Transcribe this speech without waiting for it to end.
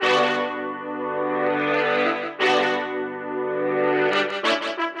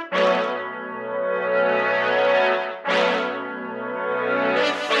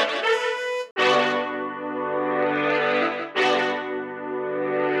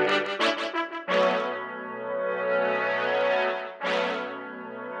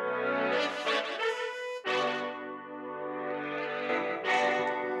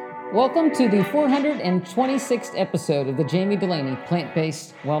Welcome to the 426th episode of the Jami Dulaney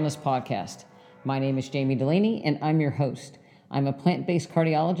Plant-Based Wellness Podcast. My name is Jami Dulaney, and I'm your host. I'm a plant-based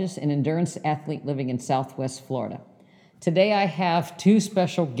cardiologist and endurance athlete living in Southwest Florida. Today I have two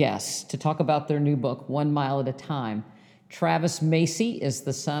special guests to talk about their new book, 1 Mile at a Time. Travis Macy is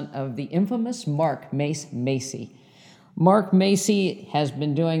the son of the infamous Mark Macy. Mark Macy has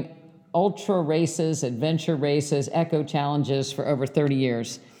been doing ultra races, adventure races, eco challenges for over 30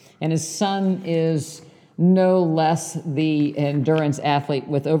 years. And his son is no less the endurance athlete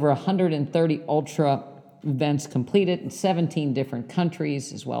with over 130 ultra events completed in 17 different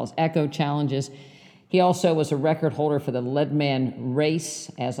countries, as well as eco challenges. He also was a record holder for the Leadman race.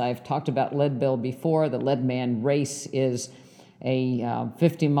 As I've talked about Leadville before, the Leadman race is a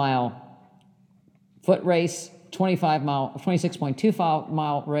 50-mile foot race,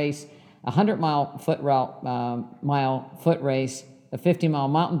 26.25-mile race, a 100-mile foot race, a 50-mile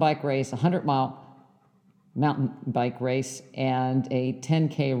mountain bike race, a 100-mile mountain bike race, and a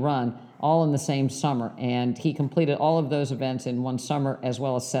 10K run, all in the same summer. And he completed all of those events in one summer, as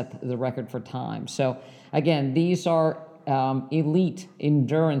well as set the record for time. So again, these are elite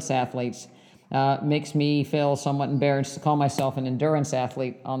endurance athletes. Makes me feel somewhat embarrassed to call myself an endurance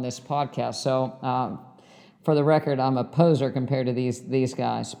athlete on this podcast. So for the record, I'm a poser compared to these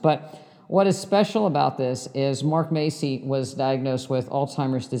guys. But what is special about this is Mark Macy was diagnosed with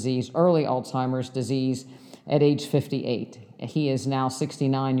Alzheimer's disease, early Alzheimer's disease, at age 58. He is now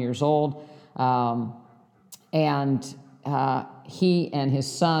 69 years old, and he and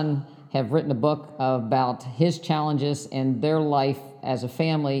his son have written a book about his challenges and their life as a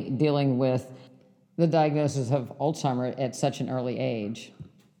family dealing with the diagnosis of Alzheimer's at such an early age.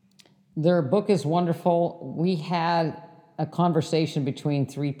 Their book is wonderful. We had a conversation between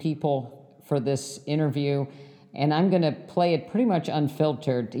three people for this interview, and I'm going to play it pretty much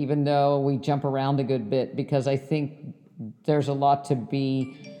unfiltered, even though we jump around a good bit, because I think there's a lot to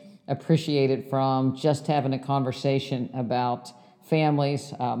be appreciated from just having a conversation about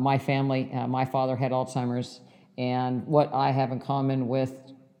families. My family, my father had Alzheimer's, and what I have in common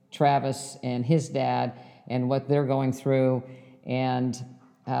with Travis and his dad and what they're going through. And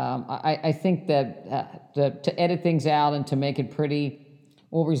I think that to edit things out and to make it pretty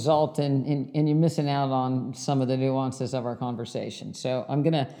will result in you missing out on some of the nuances of our conversation. So I'm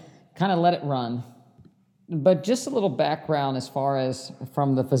going to kind of let it run. But just a little background as far as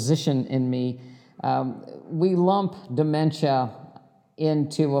from the physician in me. We lump dementia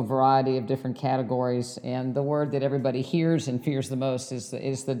into a variety of different categories, and the word that everybody hears and fears the most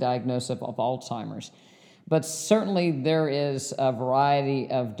is the diagnosis of Alzheimer's. But certainly there is a variety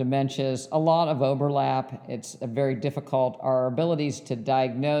of dementias, a lot of overlap. It's very difficult. Our abilities to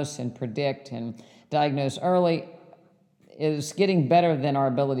diagnose and predict and diagnose early is getting better than our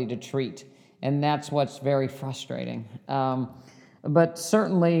ability to treat, and that's what's very frustrating. But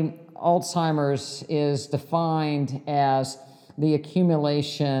certainly Alzheimer's is defined as the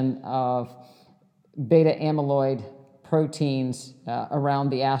accumulation of beta amyloid proteins around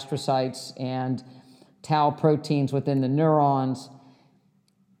the astrocytes and tau proteins within the neurons.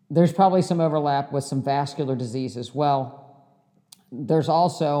 There's probably some overlap with some vascular disease as well. There's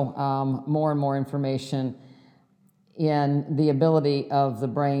also more and more information in the ability of the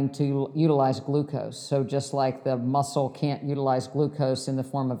brain to utilize glucose. So just like the muscle can't utilize glucose in the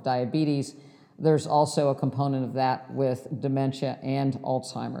form of diabetes, there's also a component of that with dementia and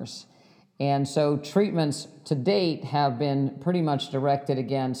Alzheimer's. And so treatments to date have been pretty much directed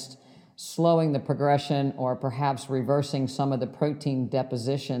against slowing the progression or perhaps reversing some of the protein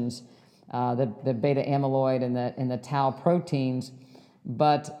depositions, the beta amyloid and the tau proteins,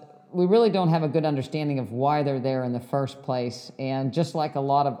 but we really don't have a good understanding of why they're there in the first place. And just like a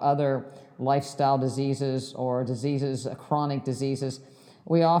lot of other lifestyle diseases or diseases, chronic diseases,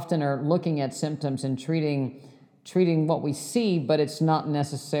 we often are looking at symptoms and treating what we see, but it's not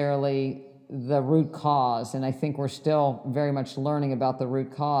necessarily the root cause. And I think we're still very much learning about the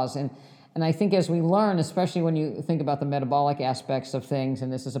root cause. And I think as we learn, especially when you think about the metabolic aspects of things,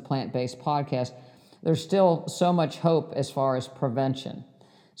 and this is a plant-based podcast, there's still so much hope as far as prevention.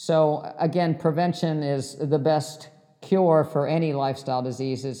 So again, prevention is the best cure for any lifestyle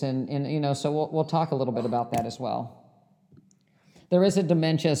diseases. And so we'll talk a little bit about that as well. There is a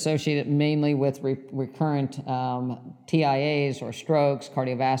dementia associated mainly with recurrent TIAs or strokes,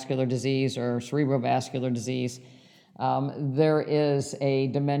 cardiovascular disease, or cerebrovascular disease. There is a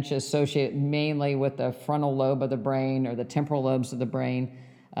dementia associated mainly with the frontal lobe of the brain or the temporal lobes of the brain.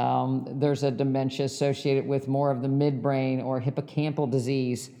 There's a dementia associated with more of the midbrain or hippocampal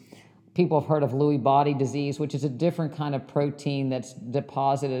disease, people have heard of Lewy body disease, which is a different kind of protein that's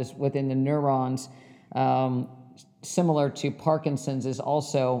deposited within the neurons. Similar to Parkinson's is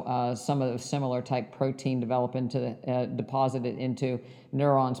also some of the similar type protein deposited into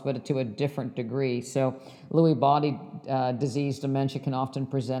neurons, but to a different degree. So Lewy body disease dementia can often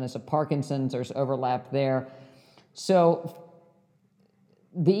present as a Parkinson's. There's overlap there. So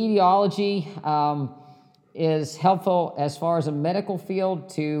the etiology is helpful as far as a medical field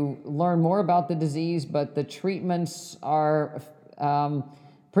to learn more about the disease, but the treatments are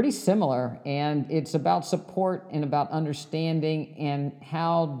pretty similar, and it's about support and about understanding and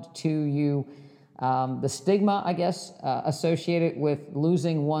how to the stigma, I guess, associated with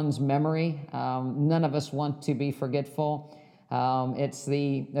losing one's memory. None of us want to be forgetful. It's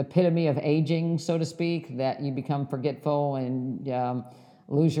the epitome of aging, so to speak, that you become forgetful and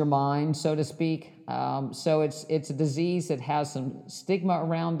lose your mind, so to speak. So it's a disease that has some stigma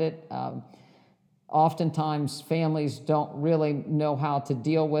around it. Oftentimes, families don't really know how to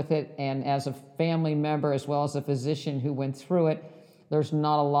deal with it, and as a family member, as well as a physician who went through it, there's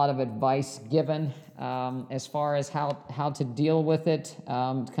not a lot of advice given as far as how to deal with it.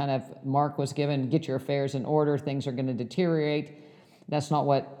 Kind of Mark was given, get your affairs in order, things are going to deteriorate. That's not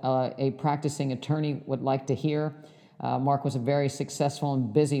what a practicing attorney would like to hear. Mark was a very successful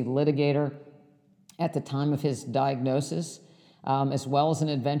and busy litigator at the time of his diagnosis, as well as an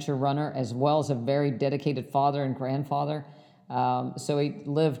adventure runner, as well as a very dedicated father and grandfather. So he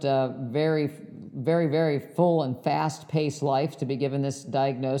lived a very, very, very full and fast-paced life to be given this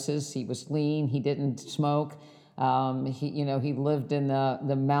diagnosis. He was lean. He didn't smoke. He lived in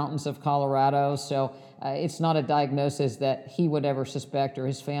the mountains of Colorado. So it's not a diagnosis that he would ever suspect or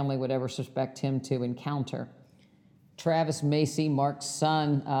his family would ever suspect him to encounter. Travis Macy, Mark's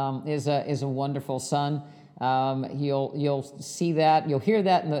son, is a wonderful son. You'll see that, you'll hear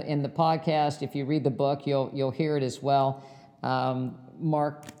that in the podcast. If you read the book, you'll hear it as well.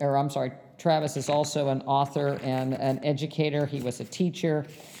 Travis is also an author and an educator. He was a teacher,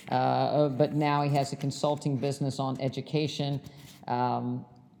 but now he has a consulting business on education.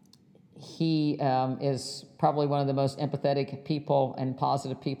 He is probably one of the most empathetic people and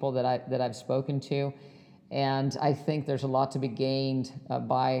positive people that I've spoken to. And I think there's a lot to be gained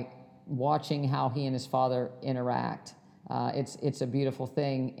by watching how he and his father interact. It's a beautiful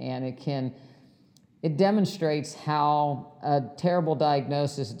thing, and it demonstrates how a terrible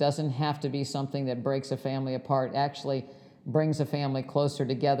diagnosis doesn't have to be something that breaks a family apart. It actually brings a family closer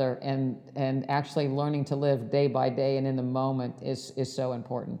together, and actually learning to live day by day and in the moment is so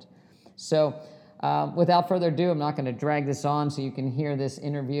important. So without further ado, I'm not going to drag this on so you can hear this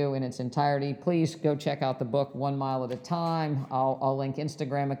interview in its entirety. Please go check out the book 1 Mile at a Time. I'll link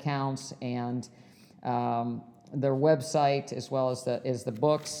Instagram accounts and their website, as well as the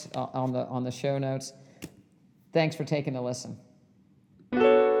books on the show notes. Thanks for taking a listen.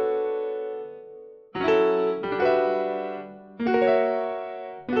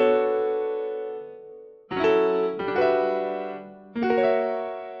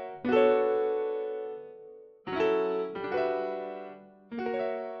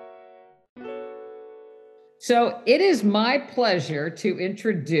 So it is my pleasure to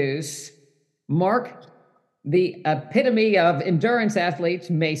introduce Mark, the epitome of endurance athletes,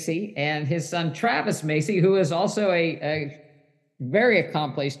 Macy, and his son, Travis Macy, who is also a very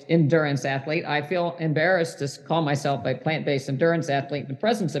accomplished endurance athlete. I feel embarrassed to call myself a plant-based endurance athlete in the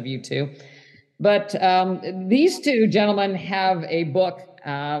presence of you two. But these two gentlemen have a book,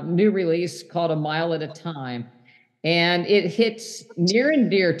 new release, called 1 Mile at a Time. And it hits near and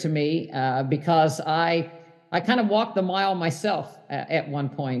dear to me because I kind of walked the mile myself at one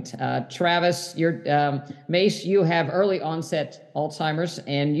point. Travis, Mace, you have early onset Alzheimer's,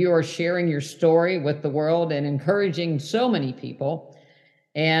 and you are sharing your story with the world and encouraging so many people.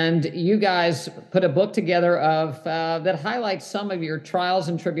 And you guys put a book together that highlights some of your trials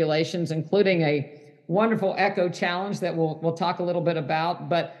and tribulations, including a wonderful echo challenge that we'll talk a little bit about.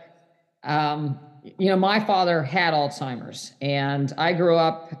 But my father had Alzheimer's, and I grew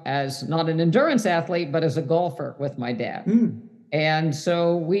up as not an endurance athlete, but as a golfer with my dad. And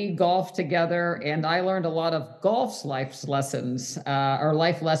so we golfed together, and I learned a lot of golf's life lessons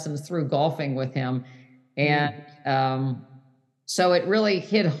through golfing with him. And so it really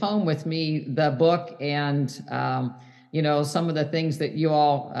hit home with me, the book, and some of the things that you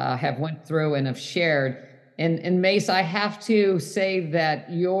all have went through and have shared. And Mace, I have to say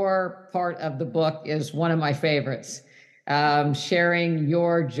that your part of the book is one of my favorites. Sharing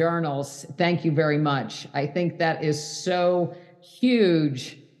your journals. Thank you very much. I think that is so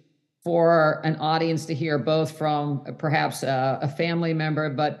huge for an audience to hear, both from perhaps a family member,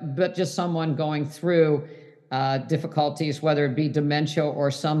 but just someone going through difficulties, whether it be dementia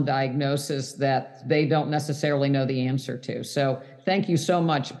or some diagnosis that they don't necessarily know the answer to. So thank you so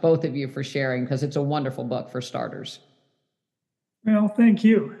much, both of you, for sharing, because it's a wonderful book for starters. Well, thank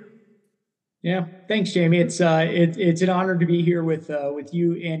you. Yeah, thanks, Jamie. It's an honor to be here with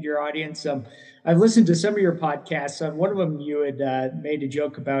you and your audience. I've listened to some of your podcasts. On one of them, you had made a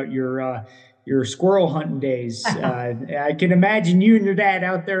joke about your squirrel hunting days. I can imagine you and your dad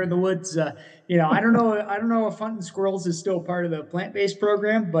out there in the woods. I don't know if hunting squirrels is still part of the plant-based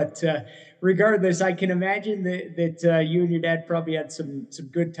program, but regardless, I can imagine that you and your dad probably had some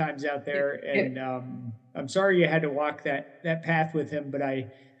good times out there. And I'm sorry you had to walk that path with him, but I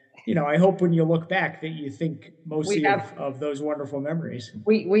hope when you look back that you think mostly of those wonderful memories.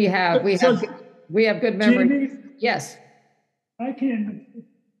 We have good memories. Jamie, Yes. I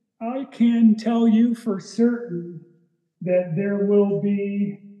can tell you for certain that there will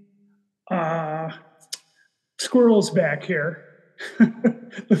be squirrels back here.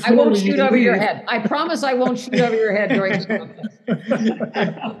 I won't shoot over your head. I promise I won't shoot over your head during the contest.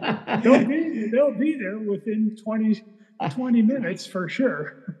 They'll be there within 20 minutes for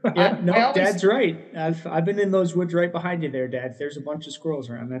sure. Yeah, no, Dad's right. I've been in those woods right behind you there, Dad. There's a bunch of squirrels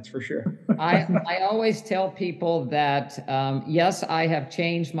around, that's for sure. I always tell people that, yes, I have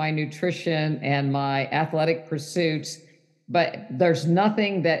changed my nutrition and my athletic pursuits, but there's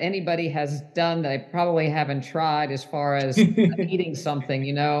nothing that anybody has done that I probably haven't tried as far as eating something,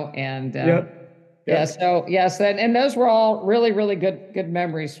 and yeah, so yes, and those were all really, really good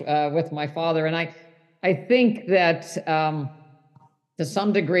memories with my father. And I think that to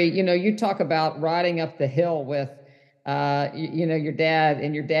some degree, you talk about riding up the hill with, your dad,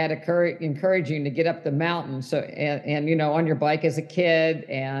 and your dad encouraging you to get up the mountain. So, and on your bike as a kid,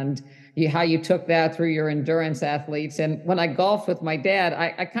 and how you took that through your endurance athletes. And when I golfed with my dad,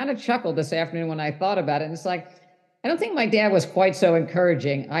 I kind of chuckled this afternoon when I thought about it. And it's like, I don't think my dad was quite so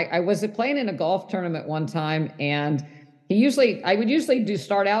encouraging. I was playing in a golf tournament one time, and I would usually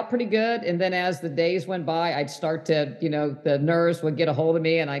start out pretty good. And then as the days went by, I'd start to, the nerves would get a hold of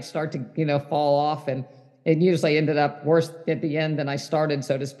me, and I'd start to, fall off. And it usually ended up worse at the end than I started,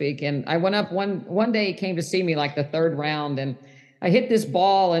 so to speak. And I went up one day, he came to see me like the third round, and I hit this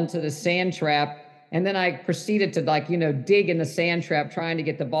ball into the sand trap. And then I proceeded to dig in the sand trap, trying to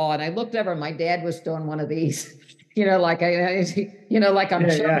get the ball. And I looked over, and my dad was doing one of these, like I'm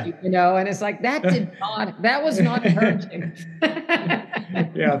chubby, and it's like, that was not encouraging.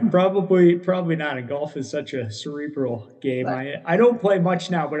 Yeah, probably not. And golf is such a cerebral game. I don't play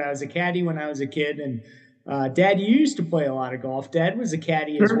much now, but I was a caddy when I was a kid. And Dad, you used to play a lot of golf. Dad was a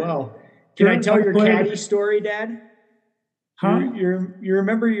caddy as well. Can I tell your caddy story, Dad? Huh? You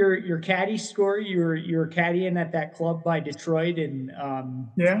remember your caddy story? You were caddying at that club by Detroit, and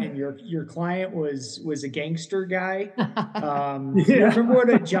and your client was a gangster guy. You remember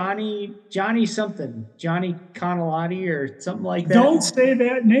what a Johnny Conalotti or something like that? Don't say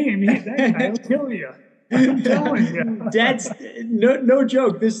that name. That guy will kill you. I'm telling you. Dad's no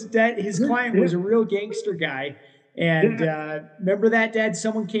joke. His client was a real gangster guy. And remember that, Dad?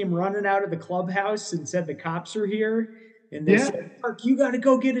 Someone came running out of the clubhouse and said the cops are here. And they said, Mark, you got to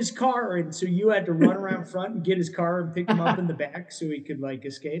go get his car. And so you had to run around front and get his car and pick him up in the back so he could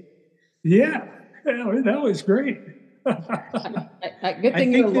escape. Yeah, that was great. Good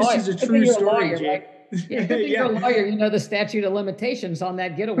thing you're a lawyer. This is a true story, Jake. Right? Yeah, good thing you're a lawyer. You know the statute of limitations on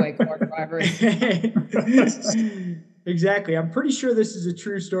that getaway car driver. Exactly. I'm pretty sure this is a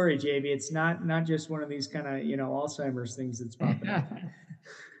true story, Jamie. It's not just one of these kind of Alzheimer's things that's popping up.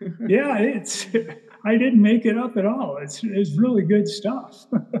 Yeah, I didn't make it up at all. It's really good stuff.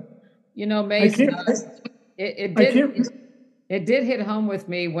 Mace, it did hit home with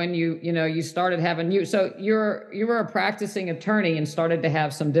me when you started having so you were a practicing attorney and started to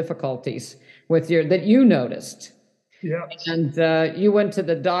have some difficulties that you noticed. Yeah. And you went to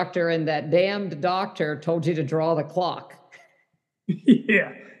the doctor, and that damned doctor told you to draw the clock.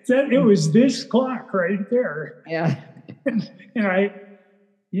 Yeah. It was this clock right there. Yeah. And I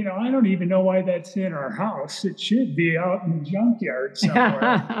don't even know why that's in our house. It should be out in the junkyard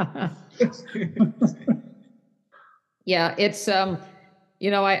somewhere. Yeah, it's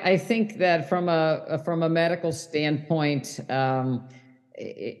I think that from a medical standpoint,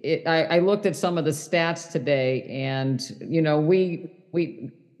 I looked at some of the stats today, and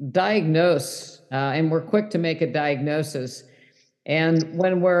we diagnose and we're quick to make a diagnosis. And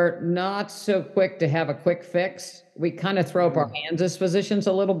when we're not so quick to have a quick fix, we kind of throw up our hands as physicians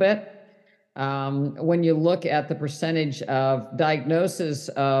a little bit. When you look at the percentage of diagnosis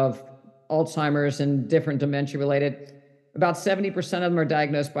of Alzheimer's and different dementia related, about 70% of them are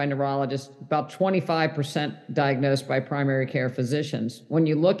diagnosed by neurologists, about 25% diagnosed by primary care physicians. When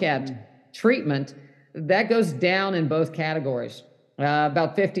you look at treatment, that goes down in both categories.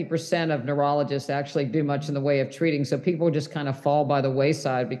 About 50% of neurologists actually do much in the way of treating. So people just kind of fall by the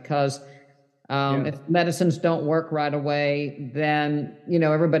wayside because if medicines don't work right away, then,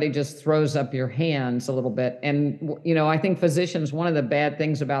 everybody just throws up your hands a little bit. And, I think physicians, one of the bad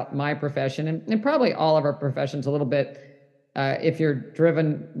things about my profession, and probably all of our professions a little bit, if you're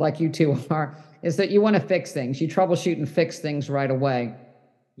driven like you two are, is that you want to fix things. You troubleshoot and fix things right away.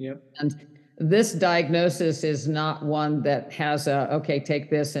 Yep. And this diagnosis is not one that has okay, take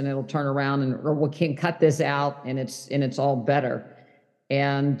this and it'll turn around, or we can cut this out and it's all better.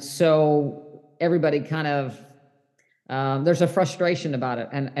 And so everybody kind of, there's a frustration about it,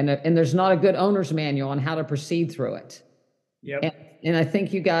 and there's not a good owner's manual on how to proceed through it. Yep. And I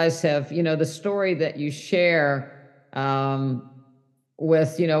think you guys have, the story that you share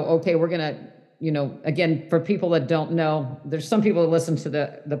with, okay, we're going to, again, for people that don't know, there's some people that listen to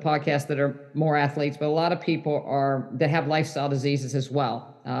the podcast that are more athletes, but a lot of people that have lifestyle diseases as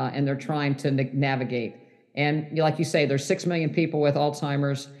well. And they're trying to navigate. And like you say, there's 6 million people with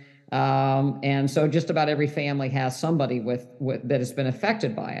Alzheimer's. And so just about every family has somebody with that has been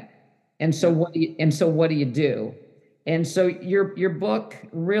affected by it. And so what do you do? And so your book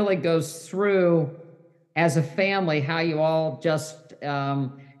really goes through, as a family, how you all just,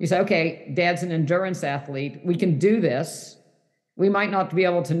 you say, okay, Dad's an endurance athlete. We can do this. We might not be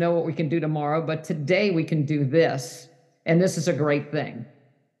able to know what we can do tomorrow, but today we can do this. And this is a great thing.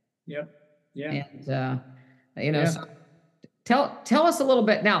 Yep. Yeah. And, so tell us a little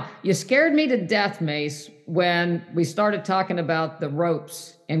bit. Now, you scared me to death, Mace, when we started talking about the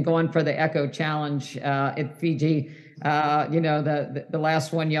ropes and going for the Echo Challenge at Fiji. The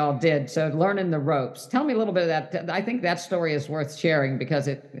last one y'all did. So learning the ropes. Tell me a little bit of that. I think that story is worth sharing because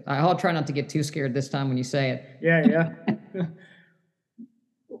I'll try not to get too scared this time when you say it. Yeah.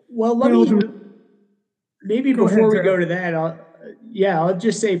 Well, maybe before we go to that, I'll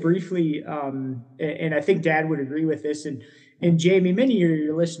just say briefly, and I think Dad would agree with this, and Jami, many of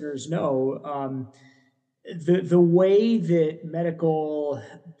your listeners know, the way that medical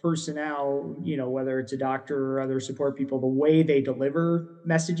personnel, whether it's a doctor or other support people, the way they deliver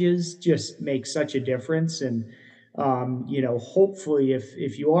messages just makes such a difference. And, hopefully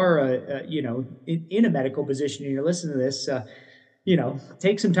if you are in a medical position and you're listening to this,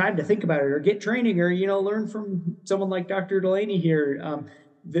 take some time to think about it, or get training, or, learn from someone like Dr. Dulaney here.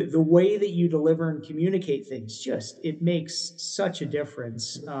 The way that you deliver and communicate things, it makes such a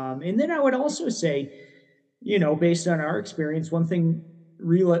difference. And then I would also say, based on our experience, one thing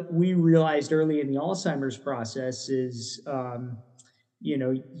we realized early in the Alzheimer's process is,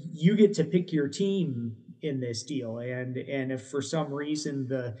 you get to pick your team in this deal. And if for some reason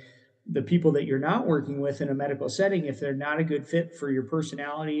the people that you're not working with in a medical setting, if they're not a good fit for your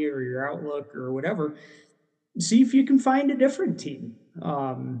personality or your outlook or whatever, see if you can find a different team.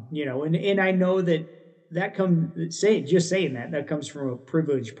 And I know that saying that comes from a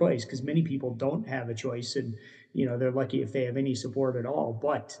privileged place, because many people don't have a choice, and they're lucky if they have any support at all.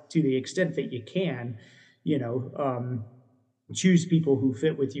 But to the extent that you can, choose people who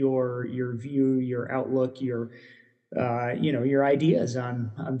fit with your view, your outlook, your ideas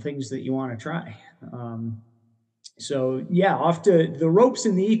on things that you want to try. Off to the ropes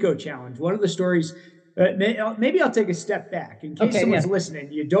in the Eco Challenge. One of the stories. Maybe I'll take a step back in case someone's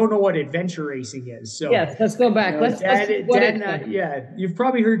listening. You don't know what adventure racing is. So yes, let's go back. You've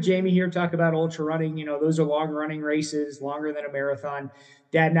probably heard Jami here talk about ultra running. Those are long running races, longer than a marathon.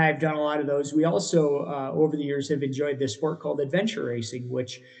 Dad and I have done a lot of those. We also, over the years, have enjoyed this sport called adventure racing,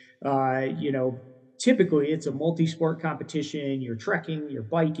 which, typically it's a multi-sport competition. You're trekking, you're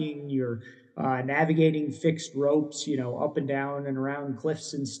biking, you're navigating fixed ropes, up and down and around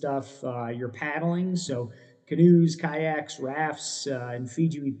cliffs and stuff. You're paddling, so canoes, kayaks, rafts. In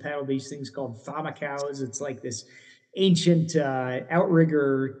Fiji, we paddle these things called thamacows. It's like this ancient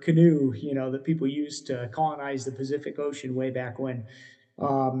outrigger canoe, that people used to colonize the Pacific Ocean way back when.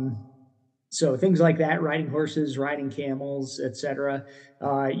 So things like that, riding horses, riding camels, etc.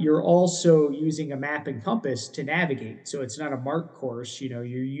 You're also using a map and compass to navigate. So it's not a marked course. You're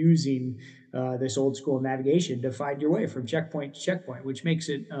using this old school navigation to find your way from checkpoint to checkpoint, which makes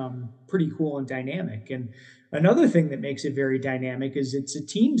it pretty cool and dynamic. And another thing that makes it very dynamic is it's a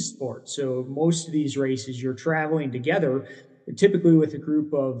team sport. So most of these races, you're traveling together, typically with a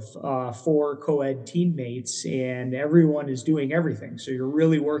group of 4 co-ed teammates, and everyone is doing everything. So you're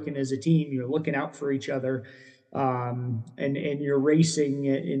really working as a team. You're looking out for each other. and you're racing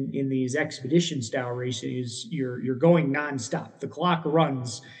in these expedition style races, you're going nonstop. The clock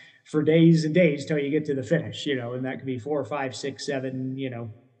runs for days and days till you get to the finish, and that could be 4, 5, 6,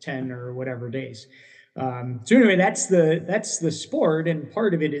 7, 10 or whatever days. So anyway, that's the sport, and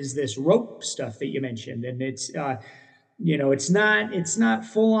part of it is this rope stuff that you mentioned, and it's not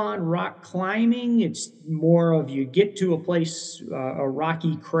full on rock climbing. It's more of you get to a place, a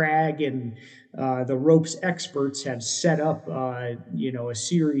rocky crag, and the ropes experts have set up, a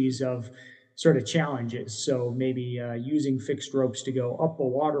series of sort of challenges. So maybe using fixed ropes to go up a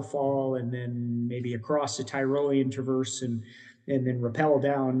waterfall, and then maybe across a Tyrolean traverse, and then rappel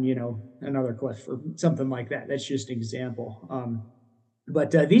down, another cliff or something like that. That's just an example.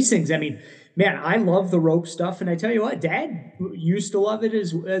 But these things, I mean, man, I love the rope stuff, and I tell you what, Dad used to love it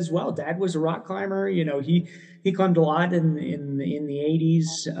as well. Dad was a rock climber. He climbed a lot in the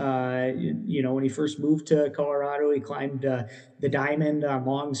 '80s. When he first moved to Colorado, he climbed the Diamond on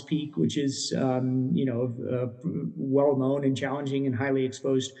Long's Peak, which is well known and challenging and highly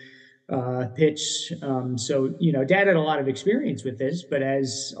exposed pitch. So Dad had a lot of experience with this, but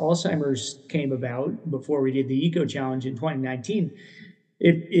as Alzheimer's came about before we did the Eco Challenge in 2019.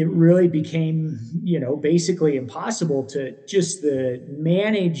 It really became, basically impossible to just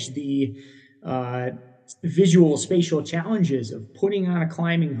manage the visual spatial challenges of putting on a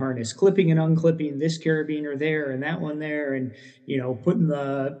climbing harness, clipping and unclipping this carabiner there and that one there, and putting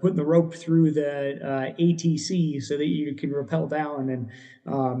the rope through the ATC so that you can rappel down. And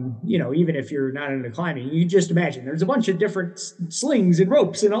even if you're not into climbing, you can just imagine there's a bunch of different slings and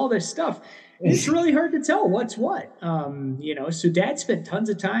ropes and all this stuff. It's really hard to tell what's what. So Dad spent tons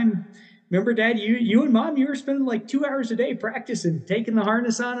of time. Remember, Dad, you and Mom, you were spending like 2 hours a day practicing, taking the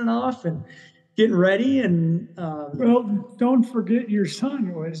harness on and off and getting ready. And well, don't forget your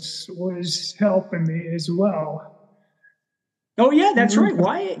son was helping me as well. Oh yeah, that's right.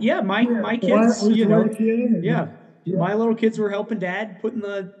 Wyatt, yeah, my kids, yeah. My little kids were helping Dad putting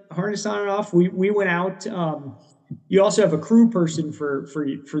the harness on and off. We went out. You also have a crew person for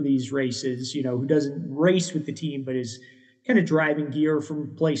these races, who doesn't race with the team, but is kind of driving gear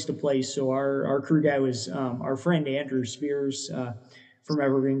from place to place. So our crew guy was our friend Andrew Spears from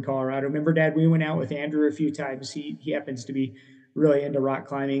Evergreen, Colorado. Remember, Dad, we went out with Andrew a few times. He happens to be really into rock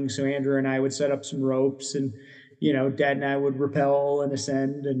climbing, so Andrew and I would set up some ropes, and Dad and I would rappel and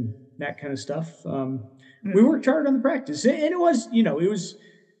ascend and that kind of stuff. We worked hard on the practice, and it was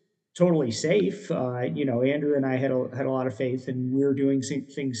totally safe. Andrew and I had a lot of faith, and we were doing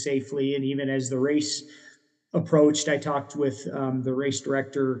things safely. And even as the race approached, I talked with the race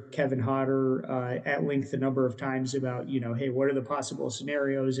director, Kevin Hodder, at length a number of times about, hey, what are the possible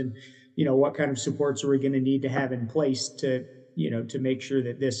scenarios, and what kind of supports are we going to need to have in place to make sure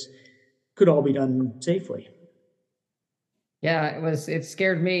that this could all be done safely. Yeah, it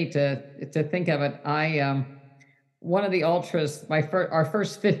scared me to think of it. One of the ultras, our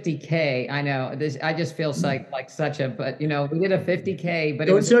first 50K. I know this. I just feel like such a, but we did a 50K. But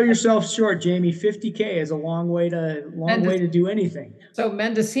don't sell yourself short, Jamie. 50K is a long way to do anything. So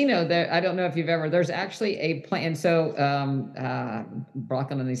Mendocino, there. I don't know if you've ever. There's actually a plan. So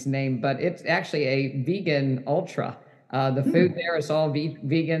blocking on this name, but it's actually a vegan ultra. The food there is all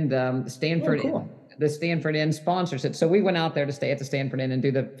vegan. The Stanford. Oh, cool. The Stanford Inn sponsors it. So we went out there to stay at the Stanford Inn and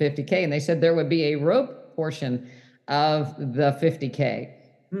do the 50K, and they said there would be a rope portion of the 50K.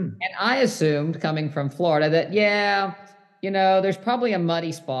 And I assumed, coming from Florida, that, there's probably a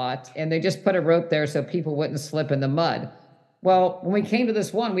muddy spot, and they just put a rope there so people wouldn't slip in the mud. Well, when we came to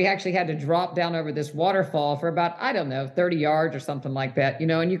this one, we actually had to drop down over this waterfall for about, 30 yards or something like that,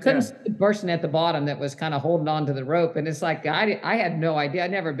 and you couldn't see the person at the bottom that was kind of holding on to the rope. And it's like, I had no idea.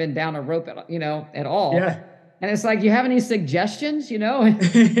 I'd never been down a rope, at all. Yeah. And it's like, you have any suggestions, Yeah.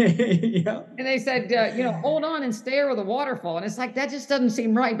 And they said, hold on and stay over the waterfall. And it's like, that just doesn't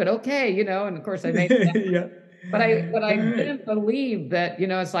seem right, but okay, and of course I made it. Yeah. But I didn't believe that,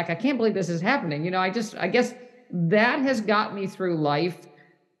 it's like, I can't believe this is happening. I guess that has got me through life.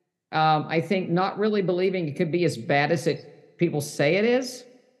 I think not really believing it could be as bad as people say it is.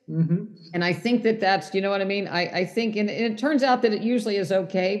 Mm-hmm. And I think that's, you know what I mean? I think, and it turns out that it usually is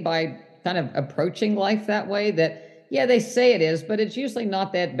okay by kind of approaching life that way, that, they say it is, but it's usually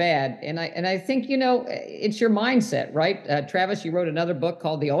not that bad. And I think, it's your mindset, right? Travis, you wrote another book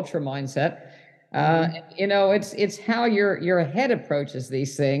called The Ultra Mindset. It's how your head approaches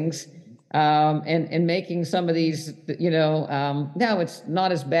these things. And making some of these, no, it's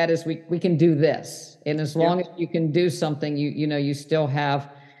not as bad as we can do this. And as long as you can do something, you still have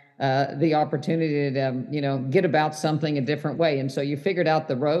the opportunity to, get about something a different way. And so you figured out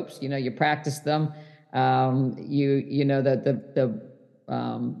the ropes, you practiced them. You know,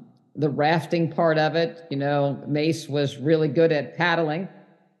 the rafting part of it, you know, Mace was really good at paddling.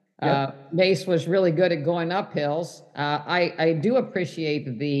 Mace was really good at going up hills. I do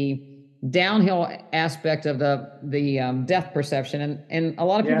appreciate the downhill aspect of the depth perception, and a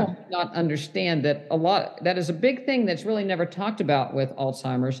lot of people do not understand that that is a big thing that's really never talked about with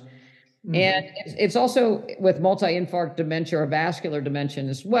Alzheimer's. And it's also with multi-infarct dementia or vascular dementia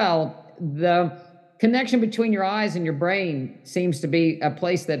as well. The connection between your eyes and your brain seems to be a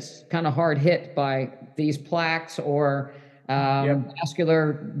place that's kind of hard hit by these plaques or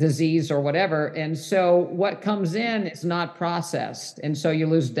vascular disease or whatever. And so what comes in is not processed. And so you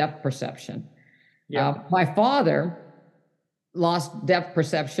lose depth perception. My father lost depth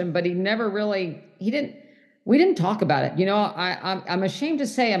perception, but he never really, we didn't talk about it. You know, I'm ashamed to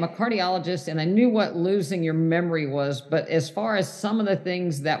say I'm a cardiologist and I knew what losing your memory was, but as far as some of the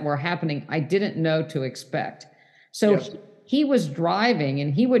things that were happening, I didn't know to expect. So he was driving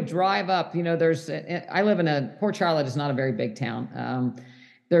and he would drive up, you know, I live in Port Charlotte is not a very big town.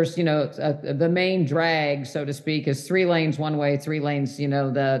 There's, you know, the main drag, so to speak, is 3 lanes one way, 3 lanes, you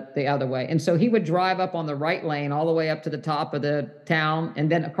know, the other way. And so he would drive up on the right lane all the way up to the top of the town and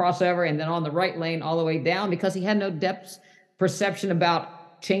then cross over and then on the right lane all the way down because he had no depth perception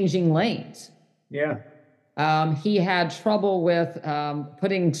about changing lanes. He had trouble with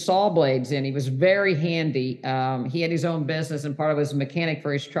putting saw blades in. He was very handy. He had his own business and part of it was a mechanic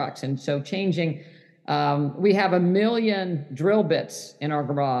for his trucks. And so we have 1 million drill bits in our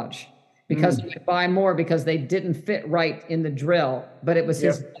garage because we could buy more because they didn't fit right in the drill, but it was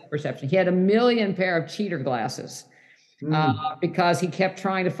his perception. He had 1 million pair of cheater glasses because he kept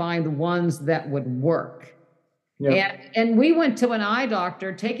trying to find the ones that would work. And we went to an eye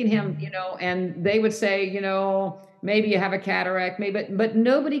doctor taking him, you know, and they would say, you know, maybe you have a cataract, maybe, but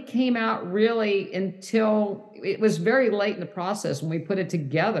nobody came out really until it was very late in the process when we put it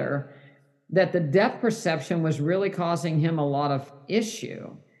together that the depth perception was really causing him a lot of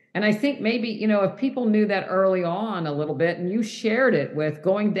issue. And I think maybe, you know, if people knew that early on a little bit and you shared it with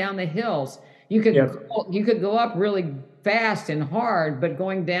going down the hills, you could go up really fast and hard, but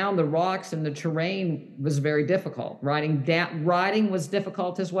going down the rocks and the terrain was very difficult. Riding was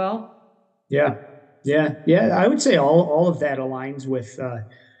difficult as well. Yeah. I would say all of that aligns with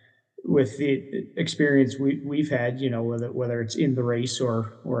the experience we've had, you know, whether it's in the race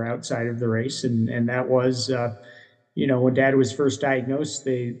or outside of the race. And that was, you know, when Dad was first diagnosed,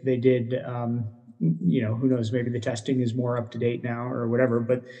 they did, you know, who knows, maybe the testing is more up to date now or whatever,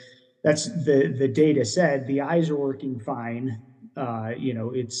 but that's the data said the eyes are working fine. You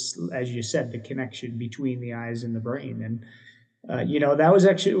know, it's, as you said, the connection between the eyes and the brain. And, you know, that was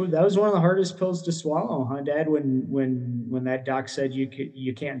one of the hardest pills to swallow, huh, Dad? When that doc said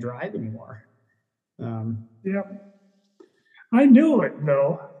you can't drive anymore. I knew it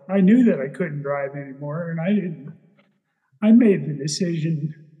though. I knew that I couldn't drive anymore, and I didn't. I made the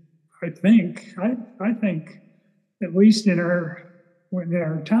decision. I think, at least in our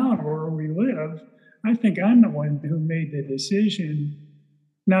town where we live, I think I'm the one who made the decision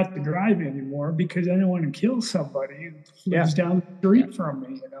not to drive anymore because I don't want to kill somebody who lives down the street from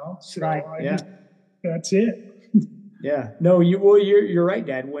me, you know? So that's it. No, you're right,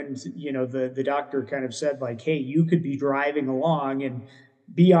 Dad. When, you know, the doctor kind of said like, hey, you could be driving along and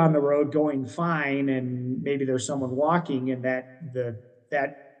be on the road going fine, and maybe there's someone walking, and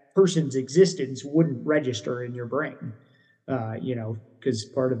that person's existence wouldn't register in your brain, you know, because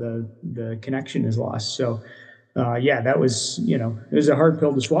part of the connection is lost. So that was, you know, it was a hard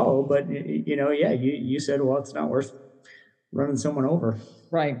pill to swallow, but you know, you said, well, it's not worth running someone over.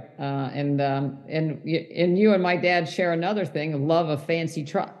 Right. And you and my dad share another thing, a love of fancy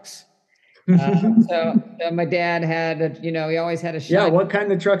trucks. So my dad had, he always had a shiny. Yeah. What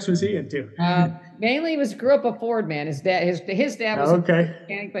kind of trucks was he into? Mainly he grew up a Ford man. His dad was a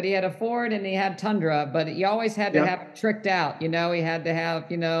mechanic, but he had a Ford and he had Tundra, but he always had to have it tricked out. He had to have,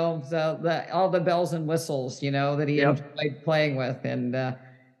 all the bells and whistles, that he enjoyed playing with. And,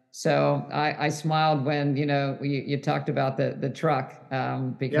 so I smiled when, you talked about the truck,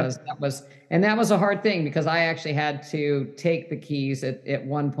 because that was a hard thing because I actually had to take the keys at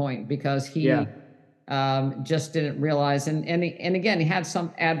one point because he just didn't realize. And again, he had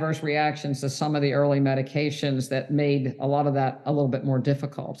some adverse reactions to some of the early medications that made a lot of that a little bit more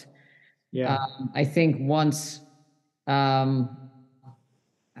difficult. I think once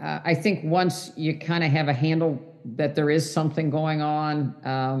you kind of have a handle that there is something going on,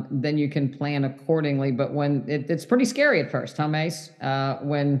 then you can plan accordingly. But when it's pretty scary at first, huh, Mace?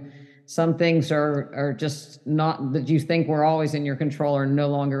 When some things are just not that you think were always in your control or no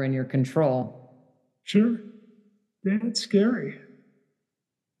longer in your control. Sure. Yeah, it's scary.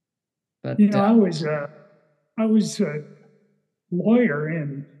 But I was a lawyer,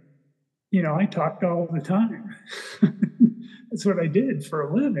 and I talked all the time. That's what I did for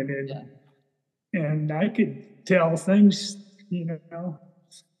a living, and I could tell things,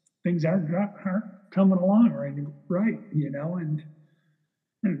 things aren't coming along right, and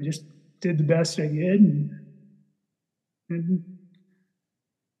just did the best I did, and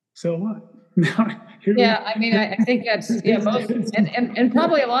so what? yeah, I mean, I think that's most, and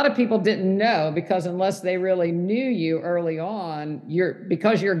probably a lot of people didn't know, because unless they really knew you early on,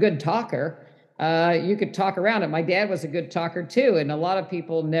 because you're a good talker, you could talk around it. My dad was a good talker too, and a lot of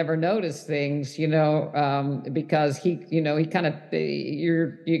people never notice things, because he kind of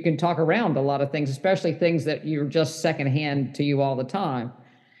you can talk around a lot of things, especially things that you're just secondhand to you all the time.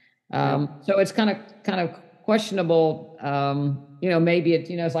 So it's kind of questionable. Maybe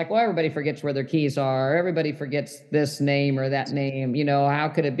it's like, well, everybody forgets where their keys are. Everybody forgets this name or that name. How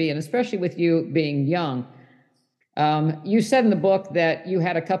could it be? And especially with you being young. You said in the book that you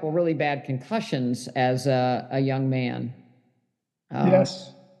had a couple really bad concussions as a young man.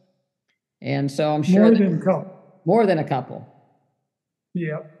 Yes. And so I'm sure more than a couple.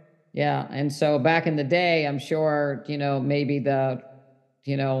 Yep. Yeah. And so back in the day, I'm sure, maybe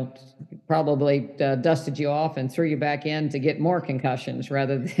probably dusted you off and threw you back in to get more concussions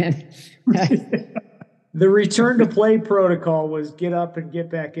rather than. The return to play protocol was get up and get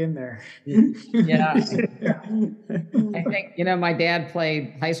back in there. Yeah. I think, my dad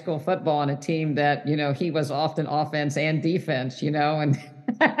played high school football on a team that, he was often offense and defense, and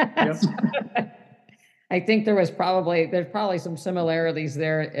Yep. I think there's probably some similarities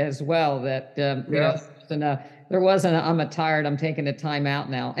there as well, that, there wasn't I'm tired, I'm taking a timeout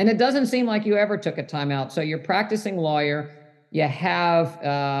now. And it doesn't seem like you ever took a timeout. So you're practicing lawyer, you have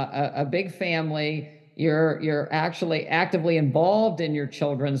a big family, you're actually actively involved in your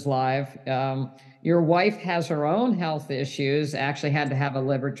children's life. Your wife has her own health issues, actually had to have a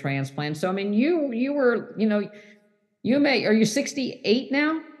liver transplant. So, I mean, you were, are you 68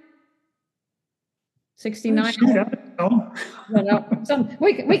 now? 69?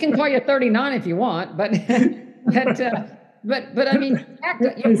 We can call you 39 if you want, but I mean, you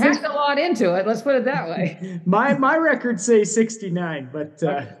packed a lot into it. Let's put it that way. My records say 69, but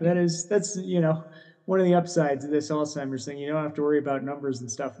that's one of the upsides of this Alzheimer's thing. You don't have to worry about numbers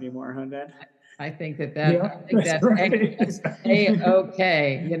and stuff anymore, huh, Dad? I think that's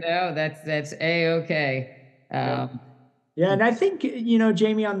A-okay. That's A-okay. Yeah, and I think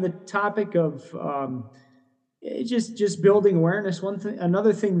Jami, on the topic of just building awareness,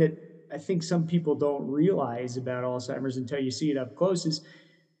 another thing that I think some people don't realize about Alzheimer's until you see it up close is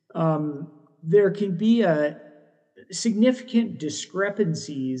there can be significant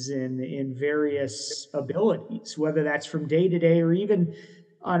discrepancies in various abilities, whether that's from day to day or even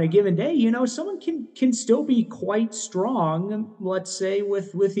on a given day. Someone can still be quite strong, let's say,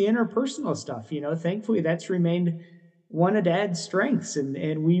 with the interpersonal stuff. Thankfully that's remained one of Dad's strengths,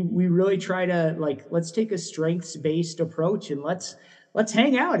 and we really try to, let's take a strengths-based approach, and let's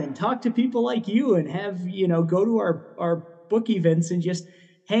hang out and talk to people like you, and have go to our book events and just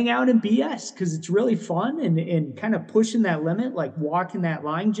hang out and BS, because it's really fun, and kind of pushing that limit, like walking that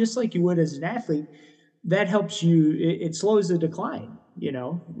line, just like you would as an athlete. That helps you. It slows the decline.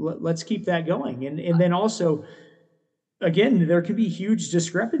 Let's keep that going, and then also, again, there could be huge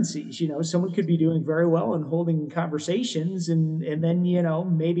discrepancies. Someone could be doing very well and holding conversations, and then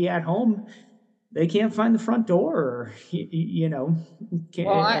maybe at home they can't find the front door, or can't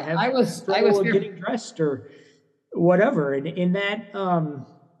I was getting dressed or whatever. And in that,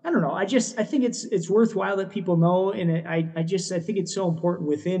 I don't know. I think it's worthwhile that people know, and I think it's so important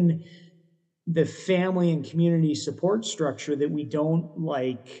within the family and community support structure that we don't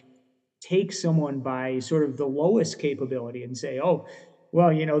take someone by sort of the lowest capability and say, oh,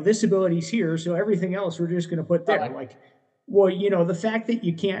 well, this ability's here, so everything else we're just going to put there. The fact that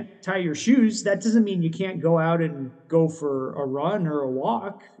you can't tie your shoes, that doesn't mean you can't go out and go for a run or a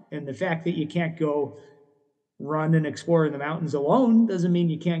walk. And the fact that you can't go run and explore in the mountains alone doesn't mean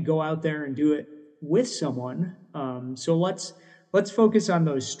you can't go out there and do it with someone. So let's focus on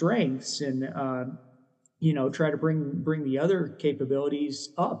those strengths, and try to bring the other capabilities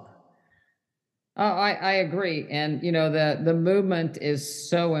up. Oh, I agree. And, the movement is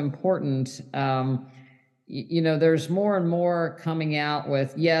so important. There's more and more coming out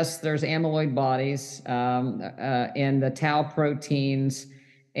with, yes, there's amyloid bodies, and the tau proteins,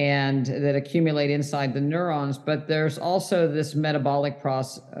 and that accumulate inside the neurons, but there's also this metabolic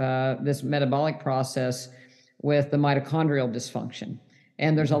process with the mitochondrial dysfunction.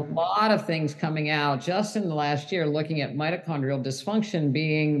 And there's a lot of things coming out just in the last year looking at mitochondrial dysfunction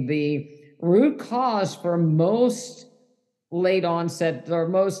being the root cause for most late onset or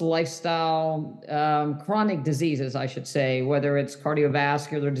most lifestyle chronic diseases, I should say, whether it's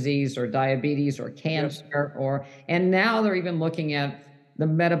cardiovascular disease or diabetes or cancer, and now they're even looking at the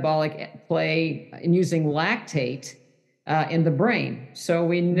metabolic play and using lactate in the brain. So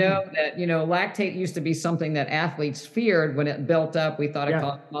we know that, lactate used to be something that athletes feared when it built up. We thought it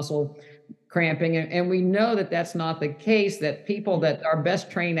caused muscle cramping. And we know that that's not the case, that people that are best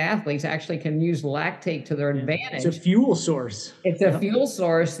trained athletes actually can use lactate to their advantage. It's a fuel source. It's a fuel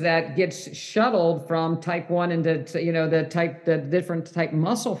source that gets shuttled from type 1 into, the different type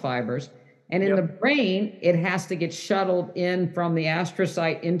muscle fibers. And in the brain, it has to get shuttled in from the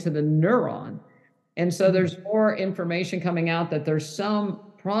astrocyte into the neuron. And so there's more information coming out that there's some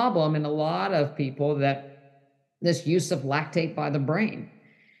problem in a lot of people that this use of lactate by the brain.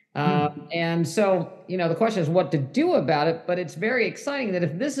 And so, the question is what to do about it, but it's very exciting that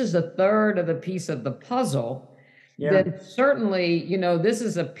if this is a third of the piece of the puzzle, then certainly, this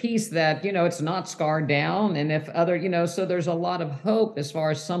is a piece that, it's not scarred down. And if other, so there's a lot of hope as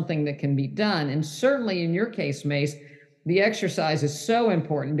far as something that can be done. And certainly in your case, Mace, the exercise is so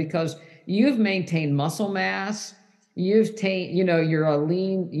important because you've maintained muscle mass. You're a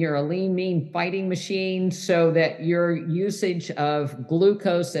lean, mean fighting machine, so that your usage of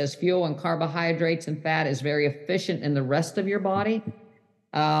glucose as fuel and carbohydrates and fat is very efficient in the rest of your body.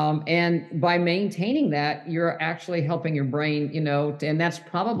 And by maintaining that, you're actually helping your brain, and that's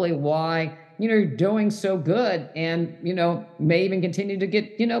probably why, you're doing so good and, may even continue to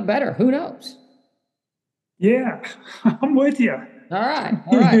get, better. Who knows? Yeah, I'm with you. All right.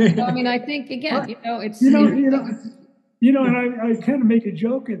 Well, I mean, I think again, it's and I kind of make a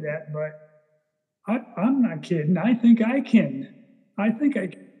joke of that, but I'm not kidding. I think I can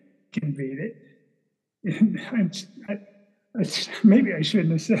beat it. Maybe I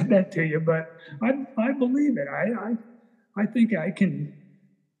shouldn't have said that to you, but I believe it. I think I can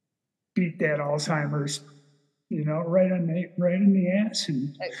beat that Alzheimer's, right in the ass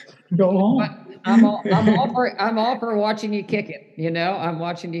and go home. I'm all for watching you kick it. I'm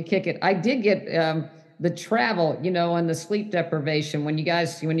watching you kick it. I did get the travel, and the sleep deprivation when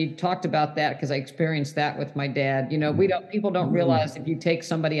you talked about that, because I experienced that with my dad. People don't realize if you take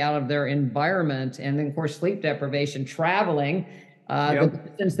somebody out of their environment, and then of course sleep deprivation, traveling, the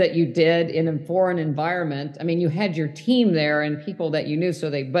distance that you did in a foreign environment. I mean, you had your team there and people that you knew,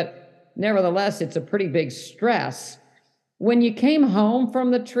 but nevertheless, it's a pretty big stress. When you came home from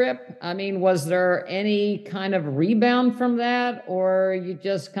the trip, I mean, was there any kind of rebound from that, or you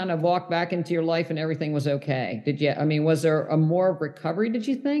just kind of walked back into your life and everything was okay? Was there a more recovery, did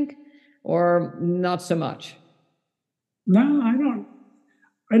you think, or not so much? No,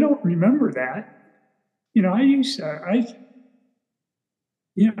 I don't remember that.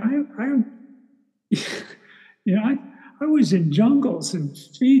 I was in jungles in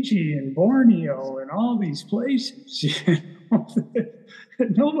Fiji and Borneo and all these places.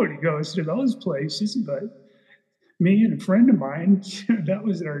 Nobody goes to those places, but me and a friend of mine, that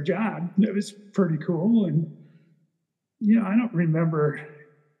was our job. That was pretty cool. And, I don't remember.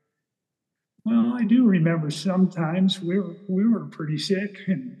 Well, I do remember sometimes we were pretty sick,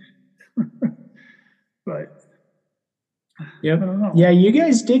 but Yep. I don't know. Yeah, you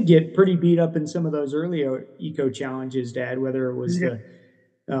guys did get pretty beat up in some of those early eco challenges, Dad. Whether it was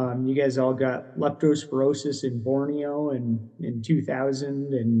you guys all got leptospirosis in Borneo in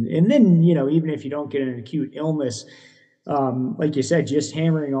 2000, and then even if you don't get an acute illness, like you said, just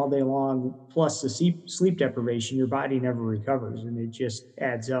hammering all day long plus the sleep deprivation, your body never recovers, and it just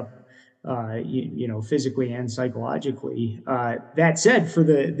adds up. Physically and psychologically. That said, for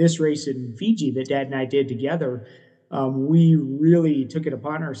this race in Fiji that Dad and I did together, we really took it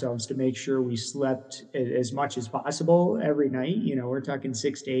upon ourselves to make sure we slept as much as possible every night. We're talking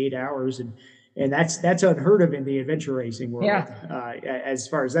 6 to 8 hours, and that's unheard of in the adventure racing world. As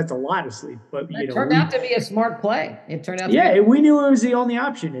far as that's a lot of sleep, but it turned out to be a smart play. It turned out. We knew it was the only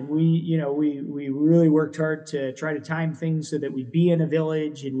option, and we really worked hard to try to time things so that we'd be in a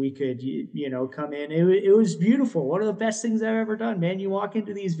village and we could come in. It was beautiful. One of the best things I've ever done, man. You walk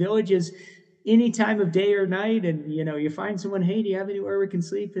into these villages any time of day or night, and you find someone, hey, do you have anywhere we can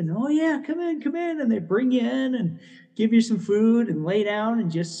sleep? And oh yeah, come in, and they bring you in and give you some food and lay down and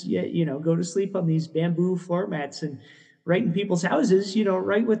just go to sleep on these bamboo floor mats and right in people's houses,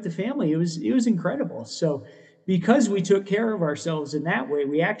 right with the family. It was incredible. So because we took care of ourselves in that way,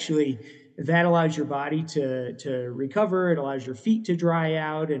 that allows your body to recover. It allows your feet to dry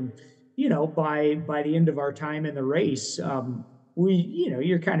out, and by the end of our time in the race,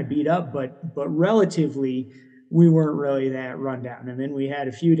 you're kind of beat up, but relatively, we weren't really that run down. And then we had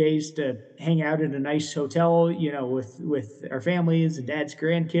a few days to hang out in a nice hotel, with our families and dad's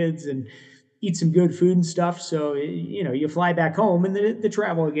grandkids and eat some good food and stuff. So, you fly back home, and the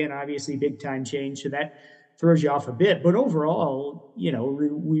travel again, obviously big time change. So that throws you off a bit. But overall,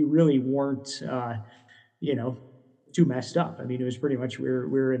 we really weren't, you know, too messed up. I mean, it was pretty much we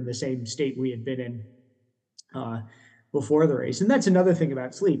were in the same state we had been in uh, before the race. And that's another thing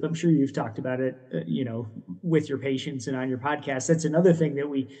about sleep. I'm sure you've talked about it, with your patients and on your podcast. That's another thing that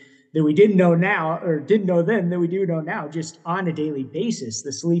we didn't know now, or didn't know then, that we do know now. Just on a daily basis,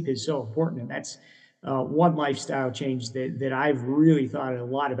 the sleep is so important, and that's one lifestyle change that I've really thought a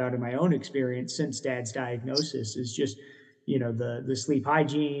lot about in my own experience since Dad's diagnosis. Is just the sleep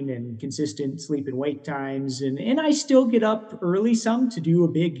hygiene and consistent sleep and wake times, and I still get up early some to do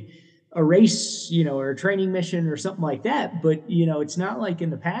a race, or a training mission or something like that. But, it's not like in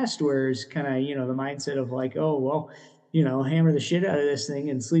the past where it's kind of, the mindset of like, oh, well, hammer the shit out of this thing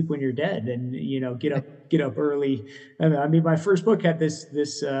and sleep when you're dead, and, get up early. I mean, my first book had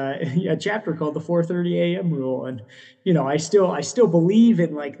this a chapter called the 4:30 a.m. rule. And, I still believe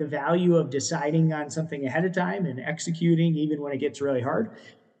in like the value of deciding on something ahead of time and executing even when it gets really hard.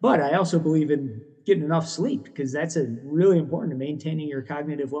 But I also believe in getting enough sleep, because that's a really important to maintaining your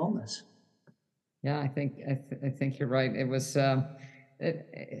cognitive wellness. Yeah, I think you're right. It was, I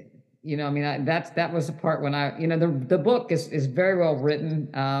mean, that was the part when the book is very well written.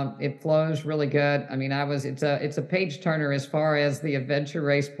 It flows really good. I mean, it's a page turner as far as the adventure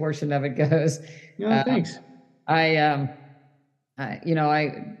race portion of it goes. No, thanks. I,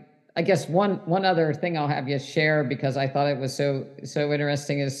 I guess one other thing I'll have you share, because I thought it was so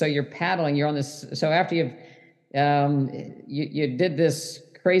interesting, is so you're paddling, you're on this. So after you did this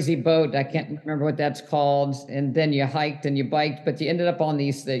crazy boat, I can't remember what that's called, and then you hiked and you biked, but you ended up on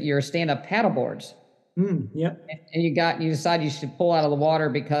your stand-up paddle boards. Yep. And you decided you should pull out of the water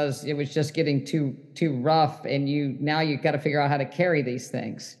because it was just getting too rough, and now you got to figure out how to carry these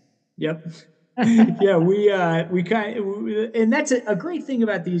things. Yep. Yeah, we kind of, and that's a great thing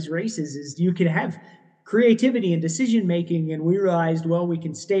about these races, is you can have creativity and decision making. And we realized, well, we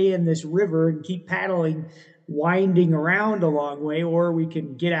can stay in this river and keep paddling, winding around a long way, or we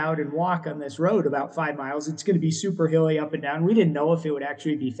can get out and walk on this road about 5 miles. It's going to be super hilly up and down. We didn't know if it would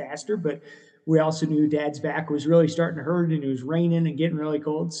actually be faster, but we also knew Dad's back was really starting to hurt, and it was raining and getting really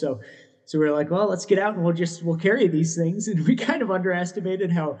cold. So we were like, well, let's get out and we'll carry these things. And we kind of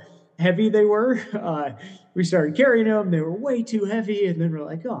underestimated how heavy they were. We started carrying them; they were way too heavy. And then we're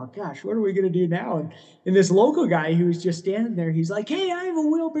like, oh gosh, what are we going to do now? And this local guy who was just standing there, he's like, hey, I have a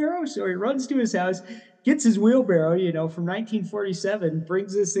wheelbarrow. So he runs to his house, gets his wheelbarrow, from 1947,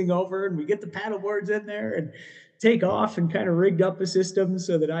 brings this thing over, and we get the paddle boards in there and take off, and kind of rigged up a system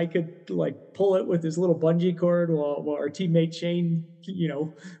so that I could like pull it with this little bungee cord while our teammate Shane,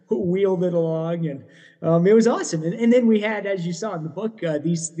 wheeled it along. And it was awesome. And then we had, as you saw in the book,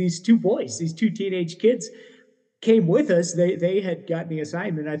 these two boys, these two teenage kids came with us. They had gotten the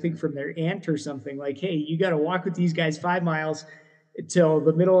assignment, I think, from their aunt or something, like, hey, you got to walk with these guys 5 miles till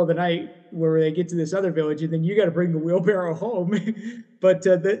the middle of the night where they get to this other village, and then you got to bring the wheelbarrow home. But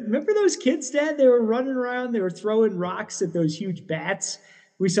remember those kids, Dad? They were running around, they were throwing rocks at those huge bats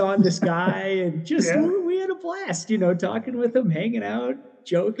we saw in the sky, and just Yeah. we had a blast, talking with them, hanging out,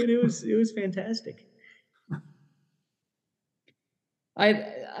 joking. It was fantastic.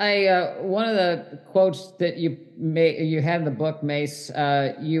 One of the quotes that you had in the book, Mace,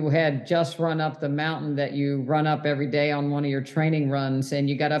 you had just run up the mountain that you run up every day on one of your training runs, and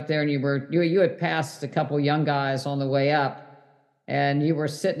you got up there and you had passed a couple young guys on the way up, and you were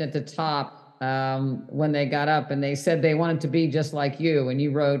sitting at the top when they got up, and they said they wanted to be just like you, and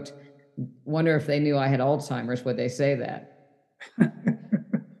you wrote, "Wonder if they knew I had Alzheimer's, would they say that?"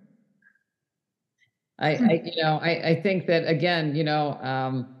 I think that, again,